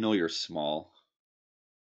 They know you're small.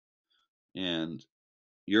 And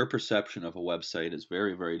your perception of a website is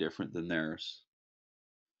very, very different than theirs.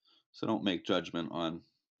 So don't make judgment on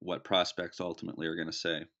what prospects ultimately are going to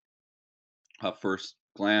say. At first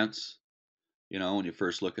glance, when you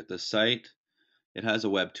first look at the site, it has a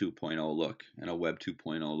Web 2.0 look and a Web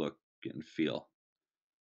 2.0 look and feel.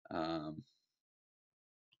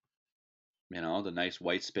 The nice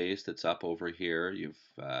white space that's up over here. You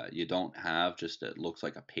don't have just, it looks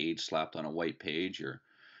like a page slapped on a white page. Your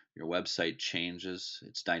website changes.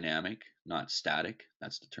 It's dynamic, not static.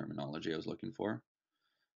 That's the terminology I was looking for.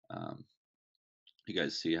 You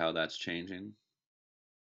guys see how that's changing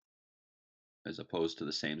as opposed to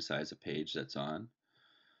the same size of page that's on.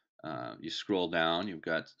 You scroll down, you've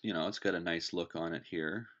got, it's got a nice look on it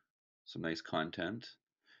here, some nice content.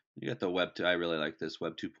 You got the I really like this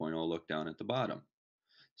Web 2.0 look down at the bottom.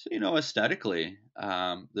 So, aesthetically,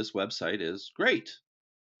 this website is great.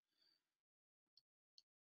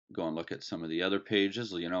 Go and look at some of the other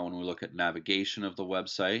pages. When we look at navigation of the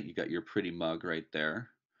website, you got your pretty mug right there,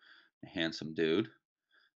 a handsome dude.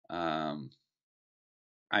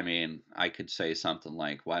 I mean, I could say something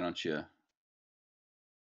like, why don't you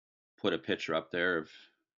put a picture up there of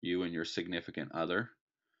you and your significant other?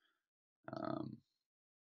 Um,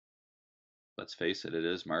 let's face it, it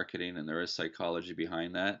is marketing and there is psychology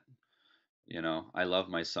behind that. I love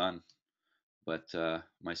my son, but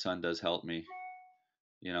my son does help me.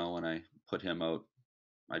 When I put him out,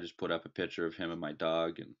 I just put up a picture of him and my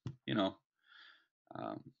dog, and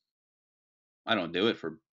um, I don't do it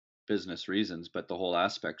for business reasons, but the whole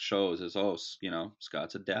aspect shows is, oh,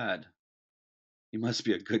 Scott's a dad. He must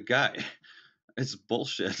be a good guy. It's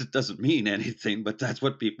bullshit. It doesn't mean anything, but that's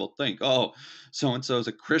what people think. Oh, so and so is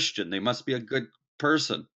a Christian. They must be a good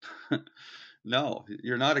person. No,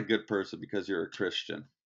 you're not a good person because you're a Christian.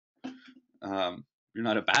 You're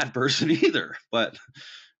not a bad person either, but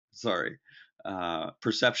sorry.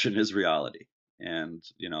 Perception is reality. And,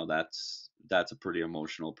 that's a pretty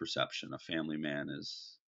emotional perception. A family man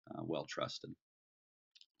is well trusted.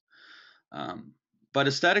 Um, but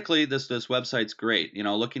aesthetically, this website's great.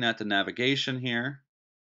 Looking at the navigation here,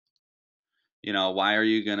 why are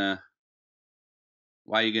you gonna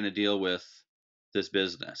deal with this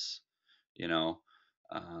business? You know,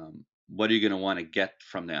 what are you gonna want to get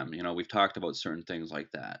from them? We've talked about certain things like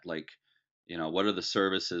that, like what are the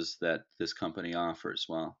services that this company offers?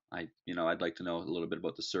 Well, I'd like to know a little bit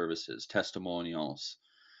about the services, testimonials.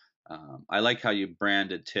 I like how you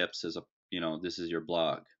branded tips as this is your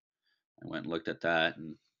blog. I went and looked at that,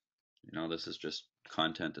 and this is just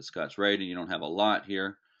content that Scott's writing. You don't have a lot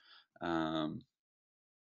here, um,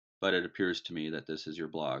 but it appears to me that this is your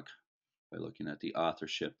blog by looking at the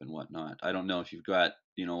authorship and whatnot. I don't know if you've got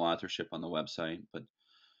authorship on the website, but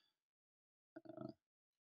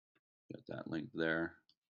got that link there.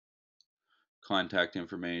 Contact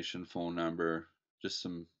information, phone number, just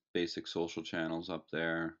some basic social channels up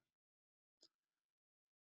there.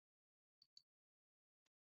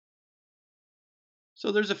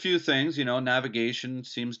 So there's a few things, navigation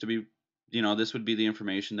seems to be, this would be the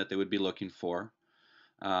information that they would be looking for.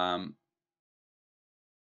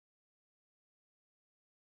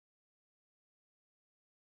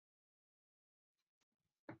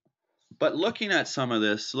 But looking at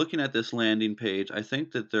this landing page, I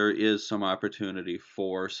think that there is some opportunity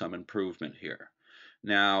for some improvement here.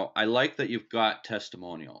 Now, I like that you've got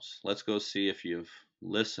testimonials. Let's go see if you've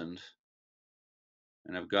listened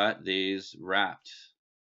and I've got these wrapped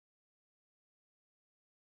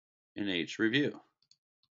in H review.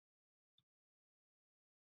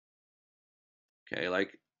 Okay,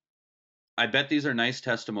 like I bet these are nice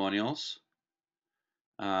testimonials,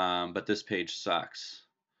 but this page sucks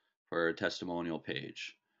for a testimonial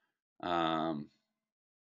page. I'd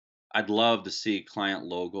love to see client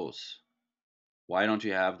logos. Why don't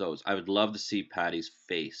you have those? I would love to see Patty's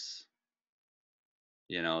face.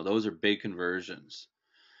 Those are big conversions.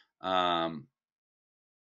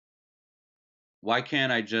 Why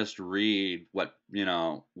can't I just read what,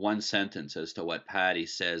 one sentence as to what Patty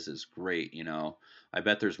says is great, I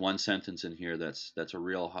bet there's one sentence in here that's a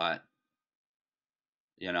real hot,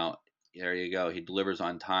 you know, there you go. He delivers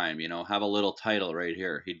on time, have a little title right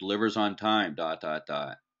here. He delivers on time, dot, dot,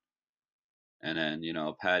 dot. And then,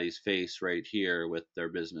 Patty's face right here with their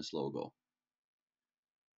business logo.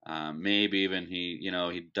 Maybe even he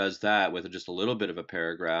does that with just a little bit of a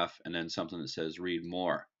paragraph and then something that says read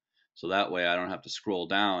more. So that way I don't have to scroll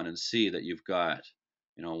down and see that you've got,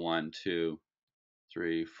 1, 2,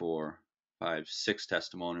 3, 4, 5, 6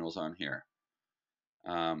 testimonials on here.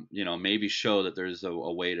 Maybe show that there's a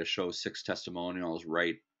way to show 6 testimonials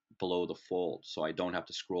right below the fold so I don't have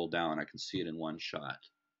to scroll down. I can see it in one shot.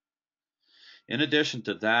 In addition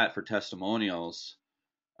to that, for testimonials,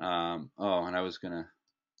 and I was going to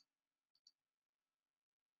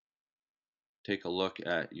take a look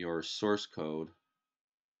at your source code.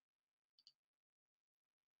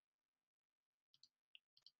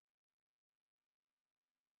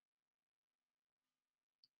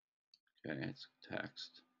 Okay, it's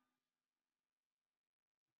text.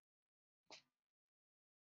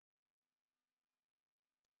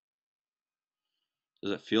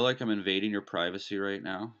 Does it feel like I'm invading your privacy right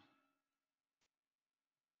now?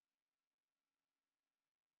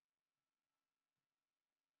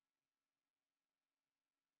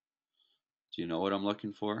 Do you know what I'm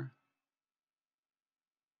looking for?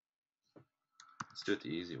 Let's do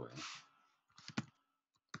it the easy way.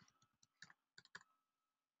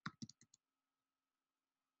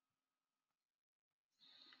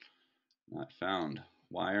 Not found.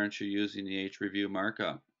 Why aren't you using the H-review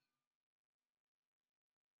markup?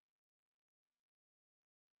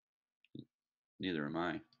 Neither am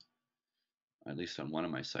I, at least on one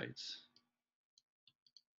of my sites.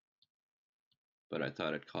 But I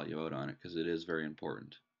thought I'd call you out on it because it is very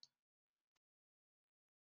important.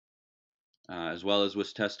 As well as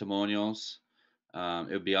with testimonials,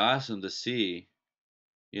 it would be awesome to see,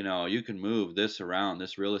 you know, you can move this around,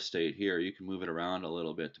 this real estate here, you can move it around a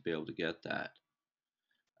little bit to be able to get that.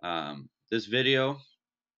 This video,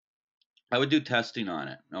 I would do testing on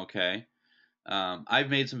it, okay? I've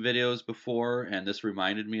made some videos before, and this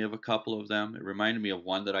reminded me of a couple of them. It reminded me of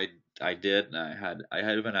one that I did, and I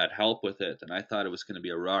had even had help with it, and I thought it was going to be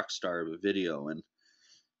a rock star of a video, and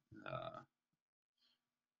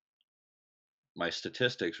my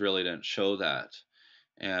statistics really didn't show that.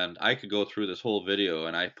 And I could go through this whole video,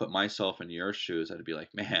 and I put myself in your shoes, I'd be like,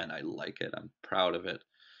 man, I like it. I'm proud of it.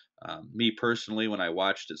 Me personally, when I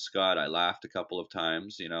watched it, Scott, I laughed a couple of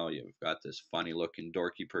times. You know, you've got this funny-looking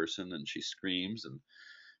dorky person, and she screams, and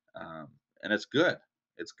it's good.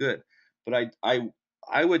 It's good. But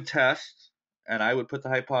I would test, and I would put the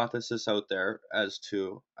hypothesis out there as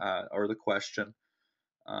to, or the question,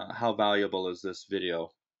 how valuable is this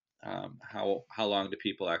video? How long do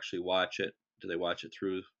people actually watch it? Do they watch it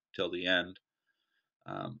through till the end?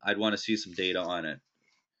 I'd want to see some data on it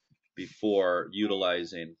before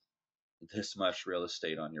utilizing this much real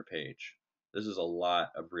estate on your page. This is a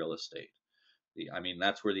lot of real estate. I mean,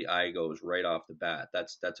 that's where the eye goes right off the bat.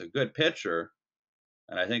 That's a good picture,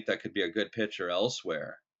 and I think that could be a good picture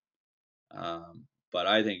elsewhere. But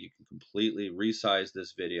I think you can completely resize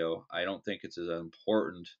this video. I don't think it's as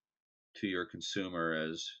important to your consumer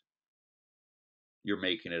as you're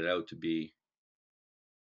making it out to be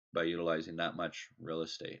by utilizing that much real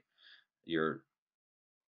estate. Your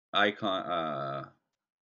icon,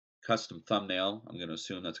 custom thumbnail, I'm going to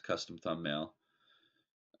assume that's a custom thumbnail,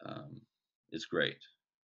 is great.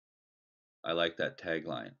 I like that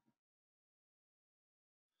tagline.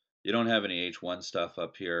 You don't have any H1 stuff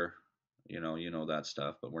up here, you know that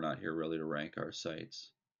stuff, but we're not here really to rank our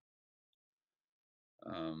sites.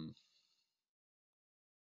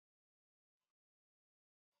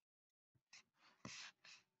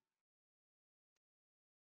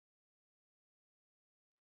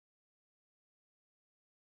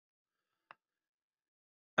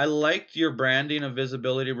 I liked your branding and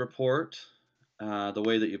visibility report, the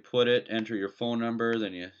way that you put it. Enter your phone number,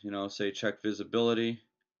 then you say check visibility.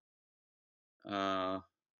 I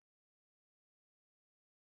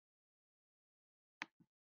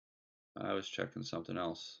was checking something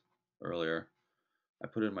else earlier. I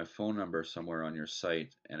put in my phone number somewhere on your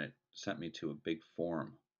site, and it sent me to a big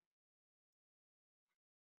form.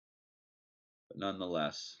 But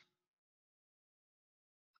nonetheless,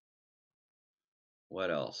 what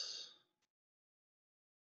else?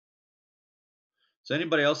 Does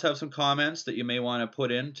anybody else have some comments that you may want to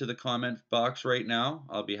put into the comment box right now?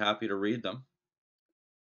 I'll be happy to read them.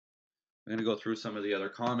 I'm going to go through some of the other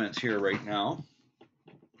comments here right now.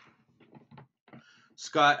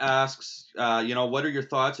 Scott asks, what are your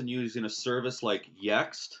thoughts on using a service like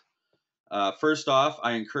Yext? First off,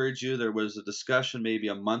 I encourage you, there was a discussion maybe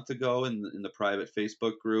a month ago in the private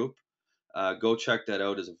Facebook group. Go check that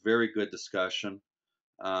out. It's a very good discussion.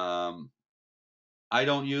 I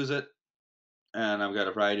don't use it, and I've got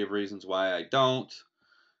a variety of reasons why I don't.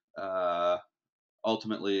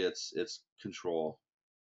 Ultimately, it's control.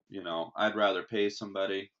 I'd rather pay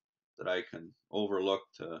somebody that I can overlook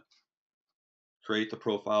to create the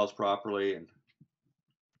profiles properly and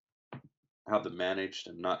have them managed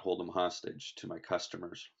and not hold them hostage to my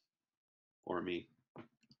customers or me.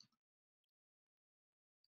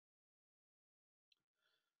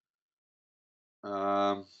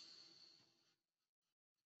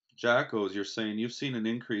 Jackos, you're saying you've seen an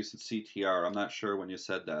increase in CTR. I'm not sure when you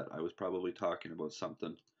said that. I was probably talking about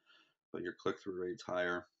something, but your click-through rate's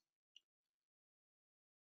higher.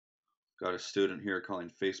 Got a student here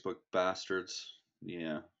calling Facebook bastards.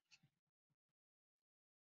 Yeah.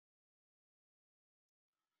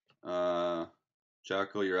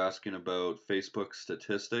 Jacko, you're asking about Facebook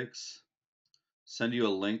statistics. Send you a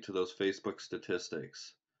link to those Facebook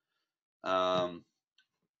statistics.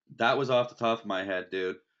 That was off the top of my head,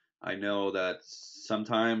 dude. I know that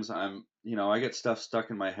sometimes I get stuff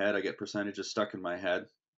stuck in my head. I get percentages stuck in my head.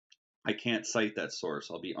 I can't cite that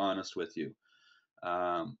source. I'll be honest with you.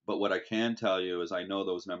 But what I can tell you is I know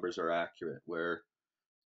those numbers are accurate, where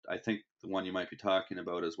I think the one you might be talking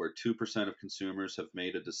about is where 2% of consumers have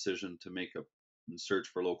made a decision to make a search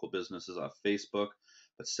for local businesses off Facebook,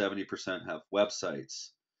 but 70% have websites.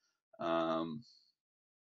 Um,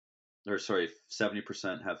 or sorry,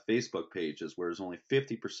 70% have Facebook pages, whereas only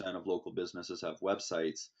 50% of local businesses have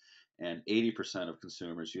websites, and 80% of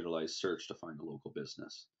consumers utilize search to find a local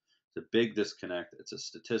business. It's a big disconnect. It's a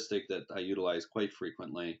statistic that I utilize quite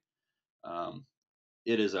frequently. Um,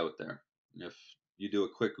 it is out there. If you do a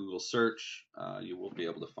quick Google search, you will be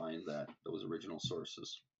able to find those original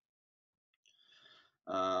sources.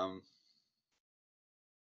 Um,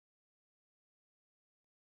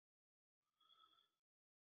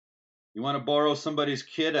 you want to borrow somebody's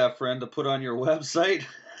kid, friend, to put on your website?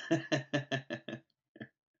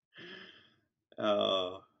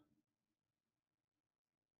 Oh.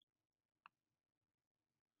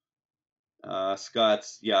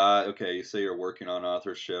 Scott's, yeah, okay, you say you're working on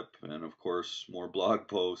authorship and, of course, more blog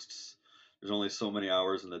posts. There's only so many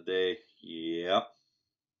hours in the day. Yep.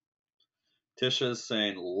 Tisha's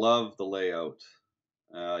saying, love the layout.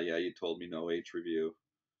 Yeah, you told me no H review.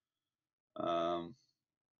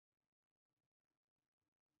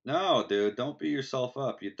 No, dude, don't beat yourself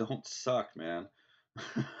up. You don't suck, man.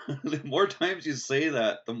 The more times you say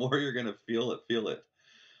that, the more you're gonna feel it. Feel it.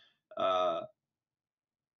 Uh,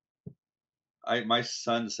 my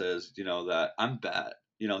son says, that I'm bad.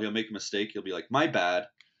 He'll make a mistake. He'll be like, "My bad."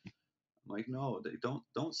 I'm like, "No, they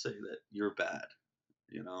don't say that you're bad."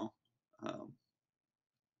 You know, um,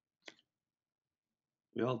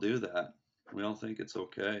 we all do that. We all think it's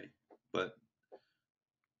okay, but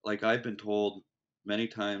like I've been told many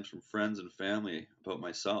times from friends and family about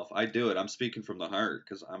myself, I do it. I'm speaking from the heart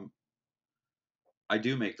because I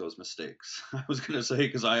do make those mistakes. I was gonna say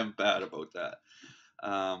because I am bad about that.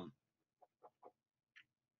 Um,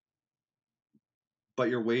 but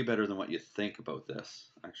you're way better than what you think about this.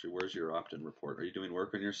 Actually, where's your opt-in report? Are you doing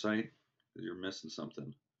work on your site? You're missing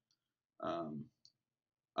something. Um,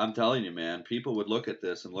 I'm telling you, man, people would look at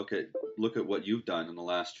this and look at what you've done in the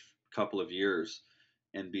last couple of years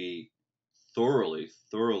and be thoroughly,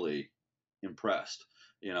 thoroughly impressed.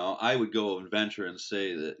 I would go and venture and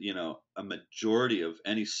say that, a majority of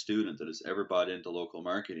any student that has ever bought into Local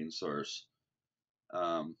Marketing Source,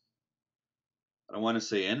 um, I don't want to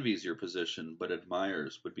say envies your position, but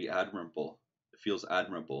admires, would be admirable. It feels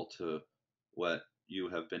admirable to what you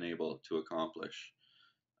have been able to accomplish.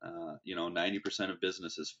 90% of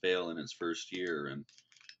businesses fail in its first year, and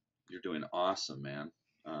you're doing awesome, man.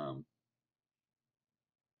 Um,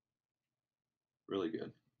 really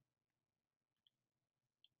good.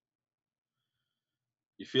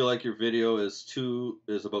 You feel like your video is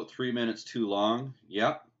about 3 minutes too long?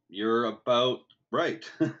 Yep, you're about right.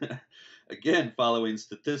 Again, following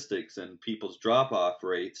statistics and people's drop-off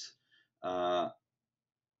rates, uh,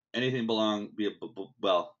 anything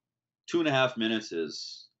well, 2.5 minutes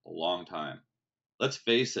is a long time. Let's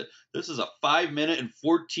face it. This is a 5 minute and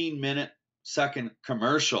 14 second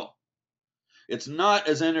commercial. It's not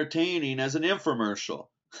as entertaining as an infomercial.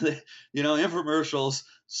 Infomercials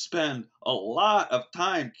spend a lot of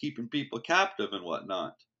time keeping people captive and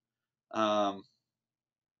whatnot.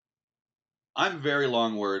 I'm very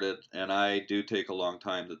long worded, and I do take a long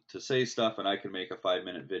time to say stuff, and I can make a 5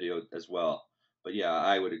 minute video as well. But yeah,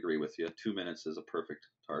 I would agree with you. 2 minutes is a perfect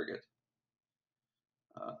target.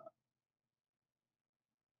 Uh,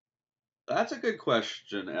 that's a good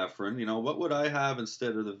question, Efren. What would I have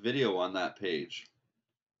instead of the video on that page?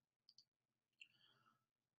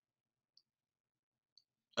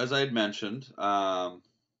 As I had mentioned, I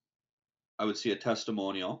would see a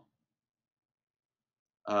testimonial.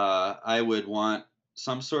 I would want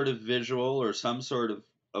some sort of visual or some sort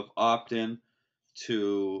of opt-in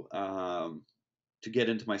to get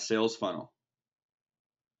into my sales funnel.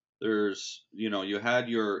 There's, you had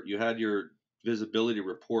your visibility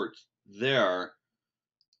report there,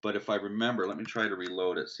 but if I remember, let me try to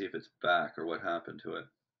reload it, see if it's back or what happened to it.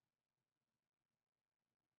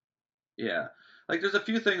 Yeah, like there's a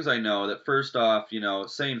few things I know that first off,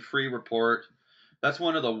 saying free report, that's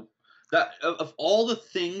one of the that of all the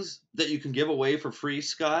things that you can give away for free,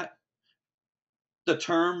 Scott, the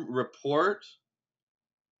term report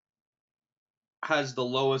has the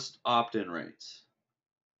lowest opt-in rates.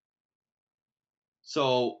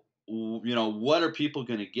 So, what are people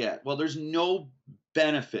going to get? Well, there's no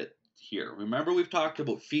benefit here. Remember, we've talked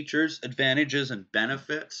about features, advantages, and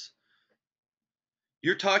benefits.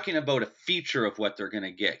 You're talking about a feature of what they're going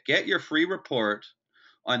to get. Get your free report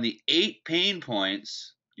on the 8 pain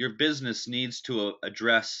points your business needs to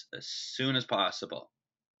address as soon as possible.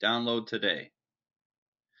 Download today.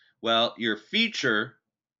 Well, your feature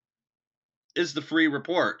is the free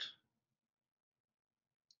report.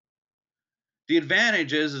 The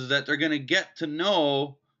advantage is that they're going to get to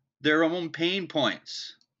know their own pain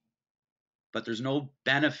points, but there's no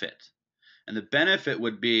benefit. And the benefit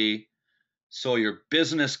would be so your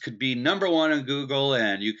business could be number one on Google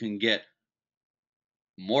and you can get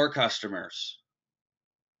more customers.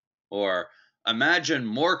 Or imagine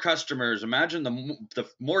more customers, imagine the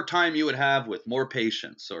more time you would have with more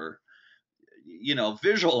patients. Or,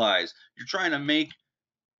 visualize. You're trying to make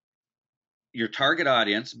your target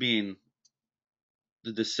audience, being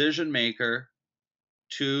the decision maker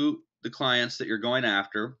to the clients that you're going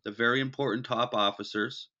after, the very important top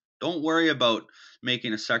officers. Don't worry about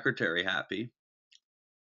making a secretary happy.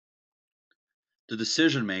 The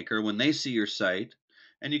decision maker, when they see your site,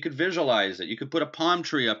 and you could visualize it. You could put a palm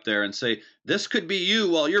tree up there and say, this could be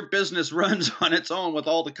you while your business runs on its own with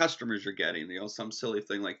all the customers you're getting, some silly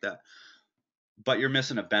thing like that. But you're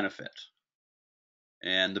missing a benefit.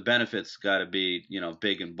 And the benefit's got to be,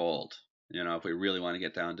 big and bold, if we really want to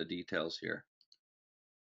get down to details here.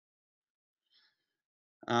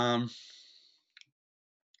 But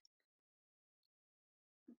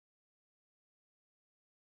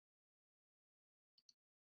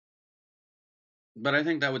I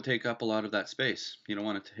think that would take up a lot of that space. You don't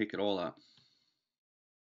want to take it all up.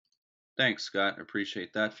 Thanks, Scott.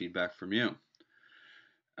 Appreciate that feedback from you.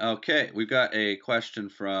 Okay, we've got a question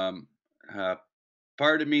from,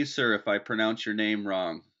 pardon me, sir, if I pronounce your name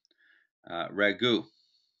wrong, Ragu.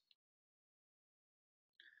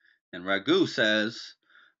 And Ragu says,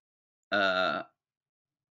 do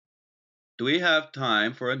we have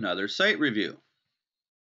time for another site review?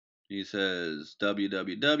 He says,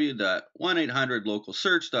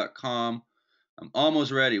 www.1800localsearch.com. I'm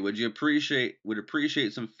almost ready. Would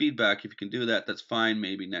appreciate some feedback. If you can do that, that's fine.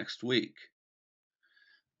 Maybe next week.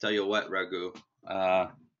 Tell you what, Ragu,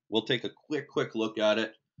 we'll take a quick look at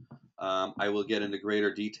it. I will get into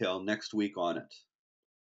greater detail next week on it.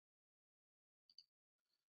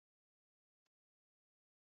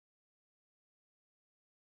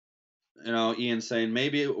 Ian's saying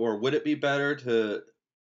maybe, or would it be better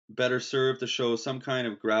serve to show some kind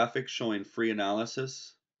of graphic showing free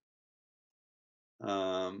analysis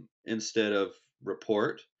instead of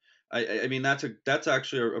report? I mean, that's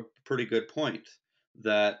actually a pretty good point,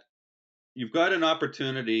 that you've got an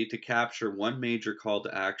opportunity to capture one major call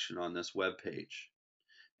to action on this web page.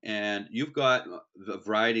 And you've got a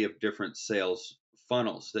variety of different sales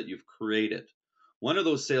funnels that you've created. One of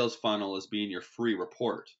those sales funnel is being your free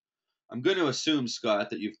report. I'm going to assume,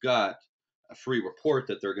 Scott, that you've got a free report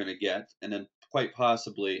that they're going to get, and then quite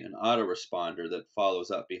possibly an autoresponder that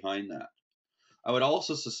follows up behind that. I would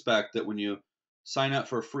also suspect that when you sign up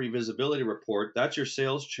for a free visibility report, that's your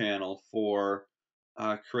sales channel for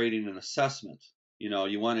creating an assessment.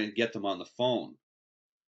 You want to get them on the phone.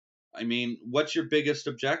 I mean, what's your biggest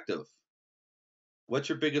objective? What's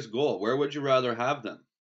your biggest goal? Where would you rather have them?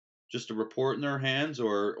 Just a report in their hands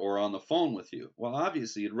or on the phone with you? Well,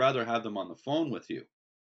 obviously, you'd rather have them on the phone with you.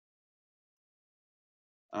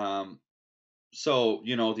 So,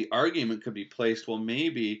 the argument could be placed, well,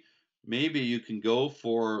 maybe you can go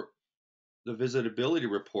for the visitability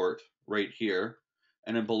report right here,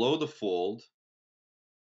 and then below the fold,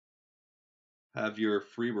 have your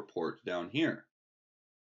free report down here.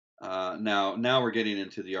 Now we're getting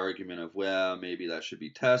into the argument of, well, maybe that should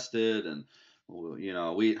be tested, and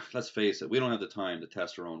let's face it, we don't have the time to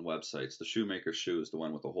test our own websites. The shoemaker's shoe is the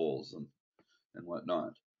one with the holes and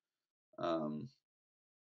whatnot.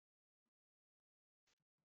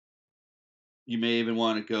 You may even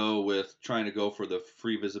want to go with trying to go for the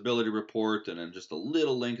free visibility report, and then just a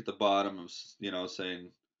little link at the bottom of, saying,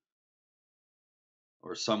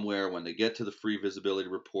 or somewhere when they get to the free visibility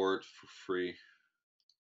report, for free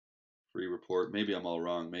report. Maybe I'm all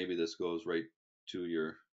wrong. Maybe this goes right to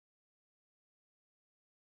your,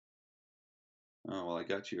 oh, well, I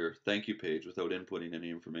got your thank you page without inputting any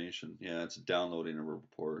information. Yeah, it's downloading a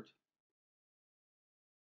report.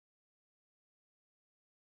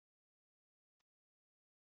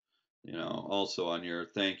 Also on your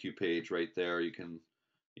thank you page right there, you can,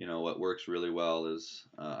 what works really well is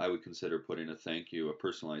I would consider putting a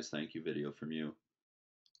personalized thank you video from you.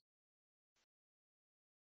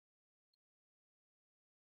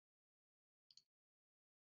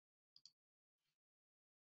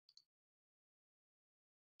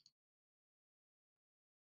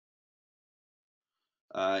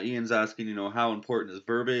 Ian's asking, how important is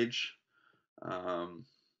verbiage?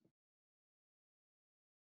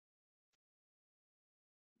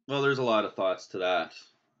 Well, there's a lot of thoughts to that.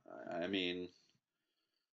 I mean,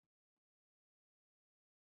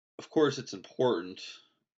 of course it's important,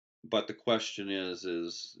 but the question is,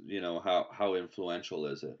 how influential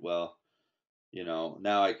is it? Well,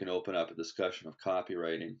 now I can open up a discussion of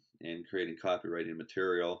copywriting and creating copywriting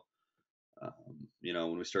material.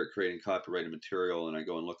 When we start creating copywriting material and I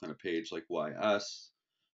go and look on a page like Why Us,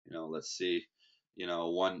 let's see,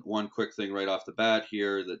 one quick thing right off the bat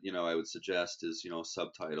here that, I would suggest is,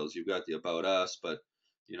 subtitles. You've got the About Us, but,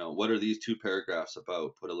 what are these two paragraphs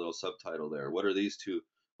about? Put a little subtitle there. What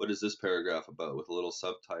is this paragraph about with a little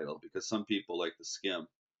subtitle? Because some people like to skim.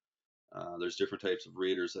 There's different types of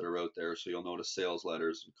readers that are out there, so you'll notice sales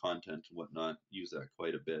letters and content and whatnot use that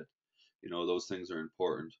quite a bit. Those things are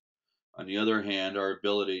important. On the other hand, our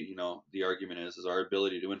ability, the argument is our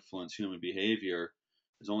ability to influence human behavior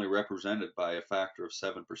is only represented by a factor of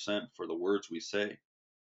 7% for the words we say.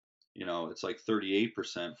 It's like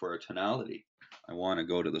 38% for our tonality. I want to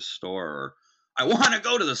go to the store, or I want to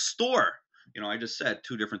go to the store. I just said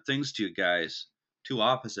two different things to you guys, two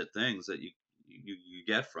opposite things that you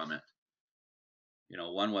get from it.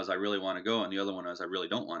 One was I really want to go, and the other one was I really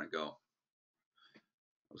don't want to go.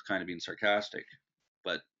 I was kind of being sarcastic,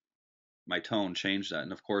 but my tone changed that.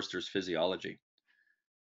 And of course, there's physiology.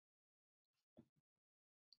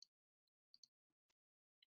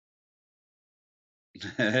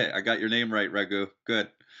 I got your name right, Ragu. Good.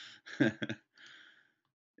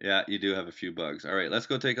 Yeah, you do have a few bugs. All right, let's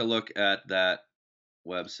go take a look at that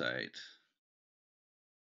website.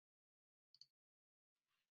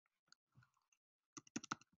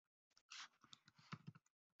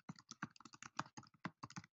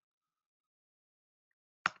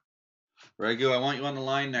 Ragu, I want you on the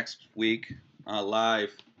line next week,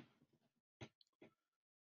 live. So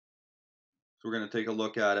we're going to take a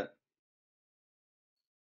look at it.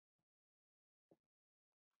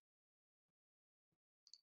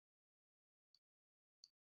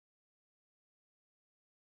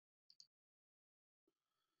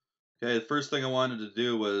 Okay, the first thing I wanted to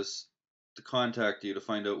do was to contact you to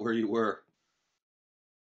find out where you were.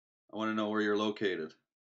 I want to know where you're located.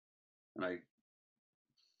 And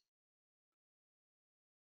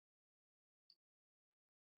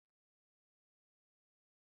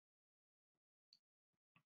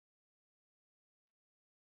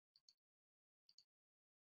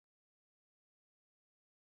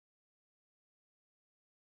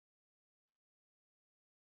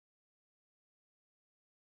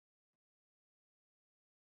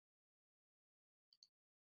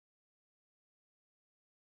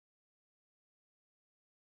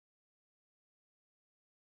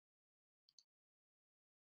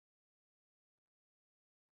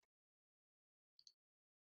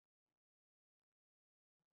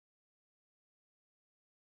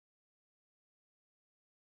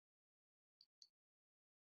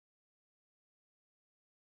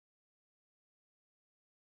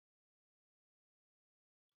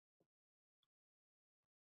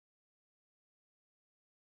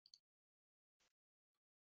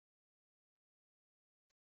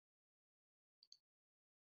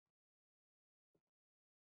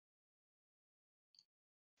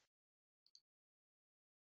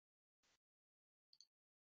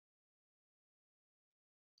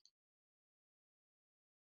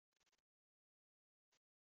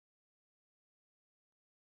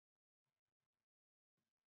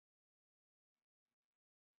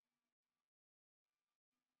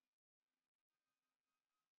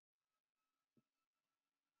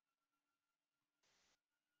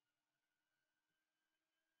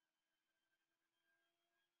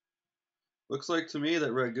looks like to me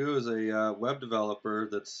that Ragu is a web developer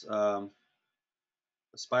that's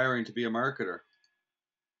aspiring to be a marketer.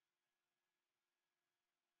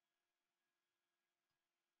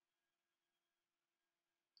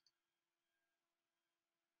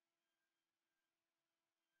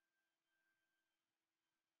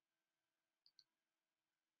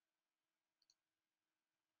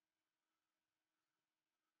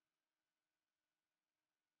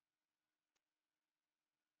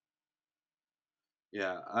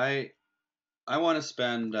 Yeah, I want to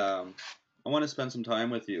spend some time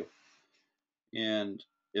with you, and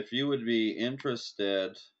if you would be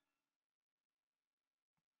interested,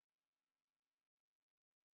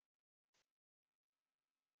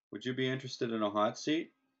 would you be interested in a hot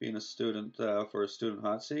seat, being a student for a student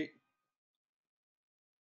hot seat?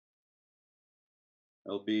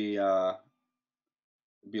 It'll be a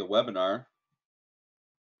webinar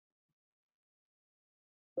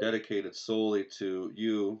dedicated solely to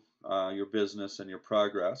you, your business, and your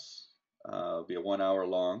progress. It'll be a 1 hour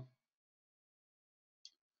long.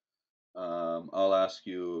 I'll ask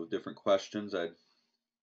you different questions. I'd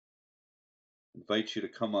invite you to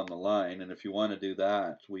come on the line, and if you want to do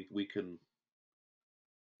that, we can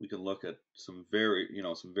we can look at some very,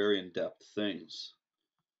 some very in-depth things.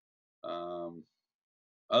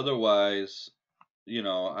 Otherwise,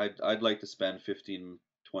 I'd like to spend 15,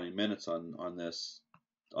 20 minutes on this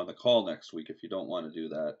on the call next week if you don't want to do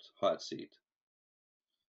that hot seat.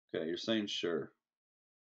 Okay, you're saying sure.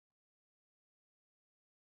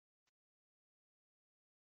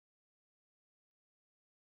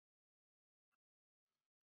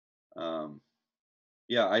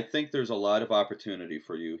 Yeah, I think there's a lot of opportunity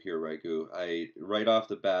for you here, Raigu. Right off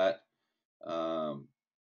the bat, um,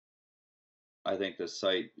 I think the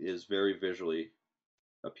site is very visually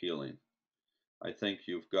appealing. I think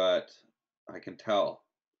I can tell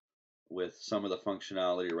with some of the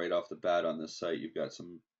functionality right off the bat on this site, you've got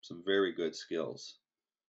some very good skills.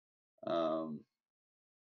 And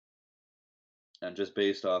just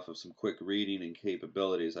based off of some quick reading and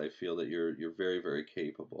capabilities, I feel that you're very, very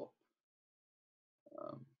capable.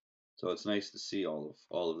 So it's nice to see all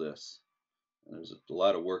of this. And there's a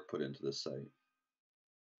lot of work put into this site.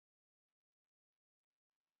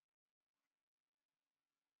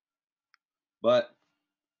 But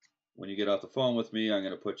when you get off the phone with me, I'm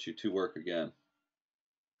going to put you to work again.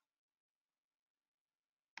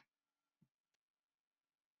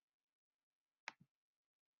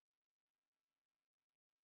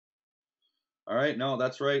 All right, no,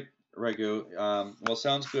 that's right, Raigu. Well,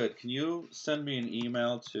 sounds good. Can you send me an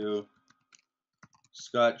email to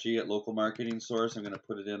scottg@Local Marketing Source? I'm going to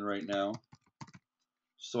put it in right now,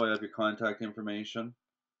 so I have your contact information.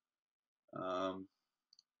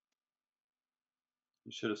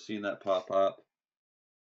 You should have seen that pop up.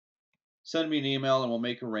 Send me an email and we'll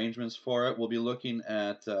make arrangements for it. We'll be looking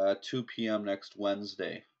at 2 p.m. next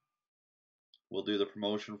Wednesday. We'll do the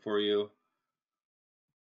promotion for you.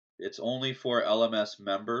 It's only for LMS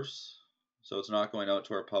members, so it's not going out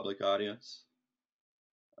to our public audience.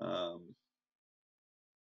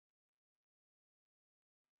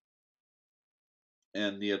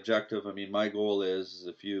 And the objective, I mean, my goal is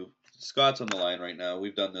Scott's on the line right now.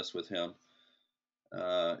 We've done this with him.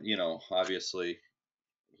 Obviously,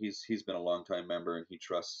 he's been a long-time member and he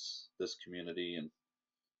trusts this community, and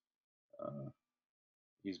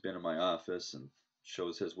he's been in my office and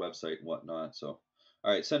shows his website and whatnot. So,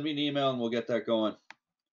 all right, send me an email and we'll get that going.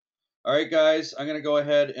 All right, guys, I'm going to go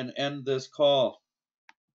ahead and end this call.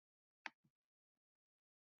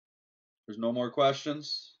 There's no more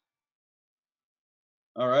questions.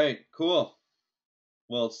 All right, cool.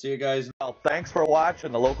 Well, see you guys. Well, thanks for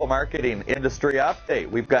watching the Local Marketing Industry Update.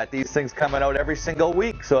 We've got these things coming out every single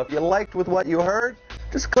week, so if you liked with what you heard,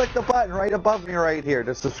 just click the button right above me right here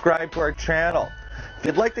to subscribe to our channel. If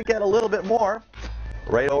you'd like to get a little bit more,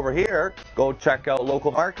 right over here, go check out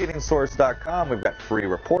localmarketingsource.com. We've got free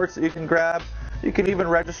reports that you can grab. You can even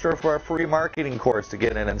register for a free marketing course to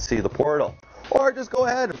get in and see the portal. Or just go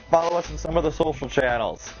ahead and follow us on some of the social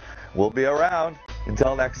channels. We'll be around.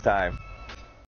 Until next time.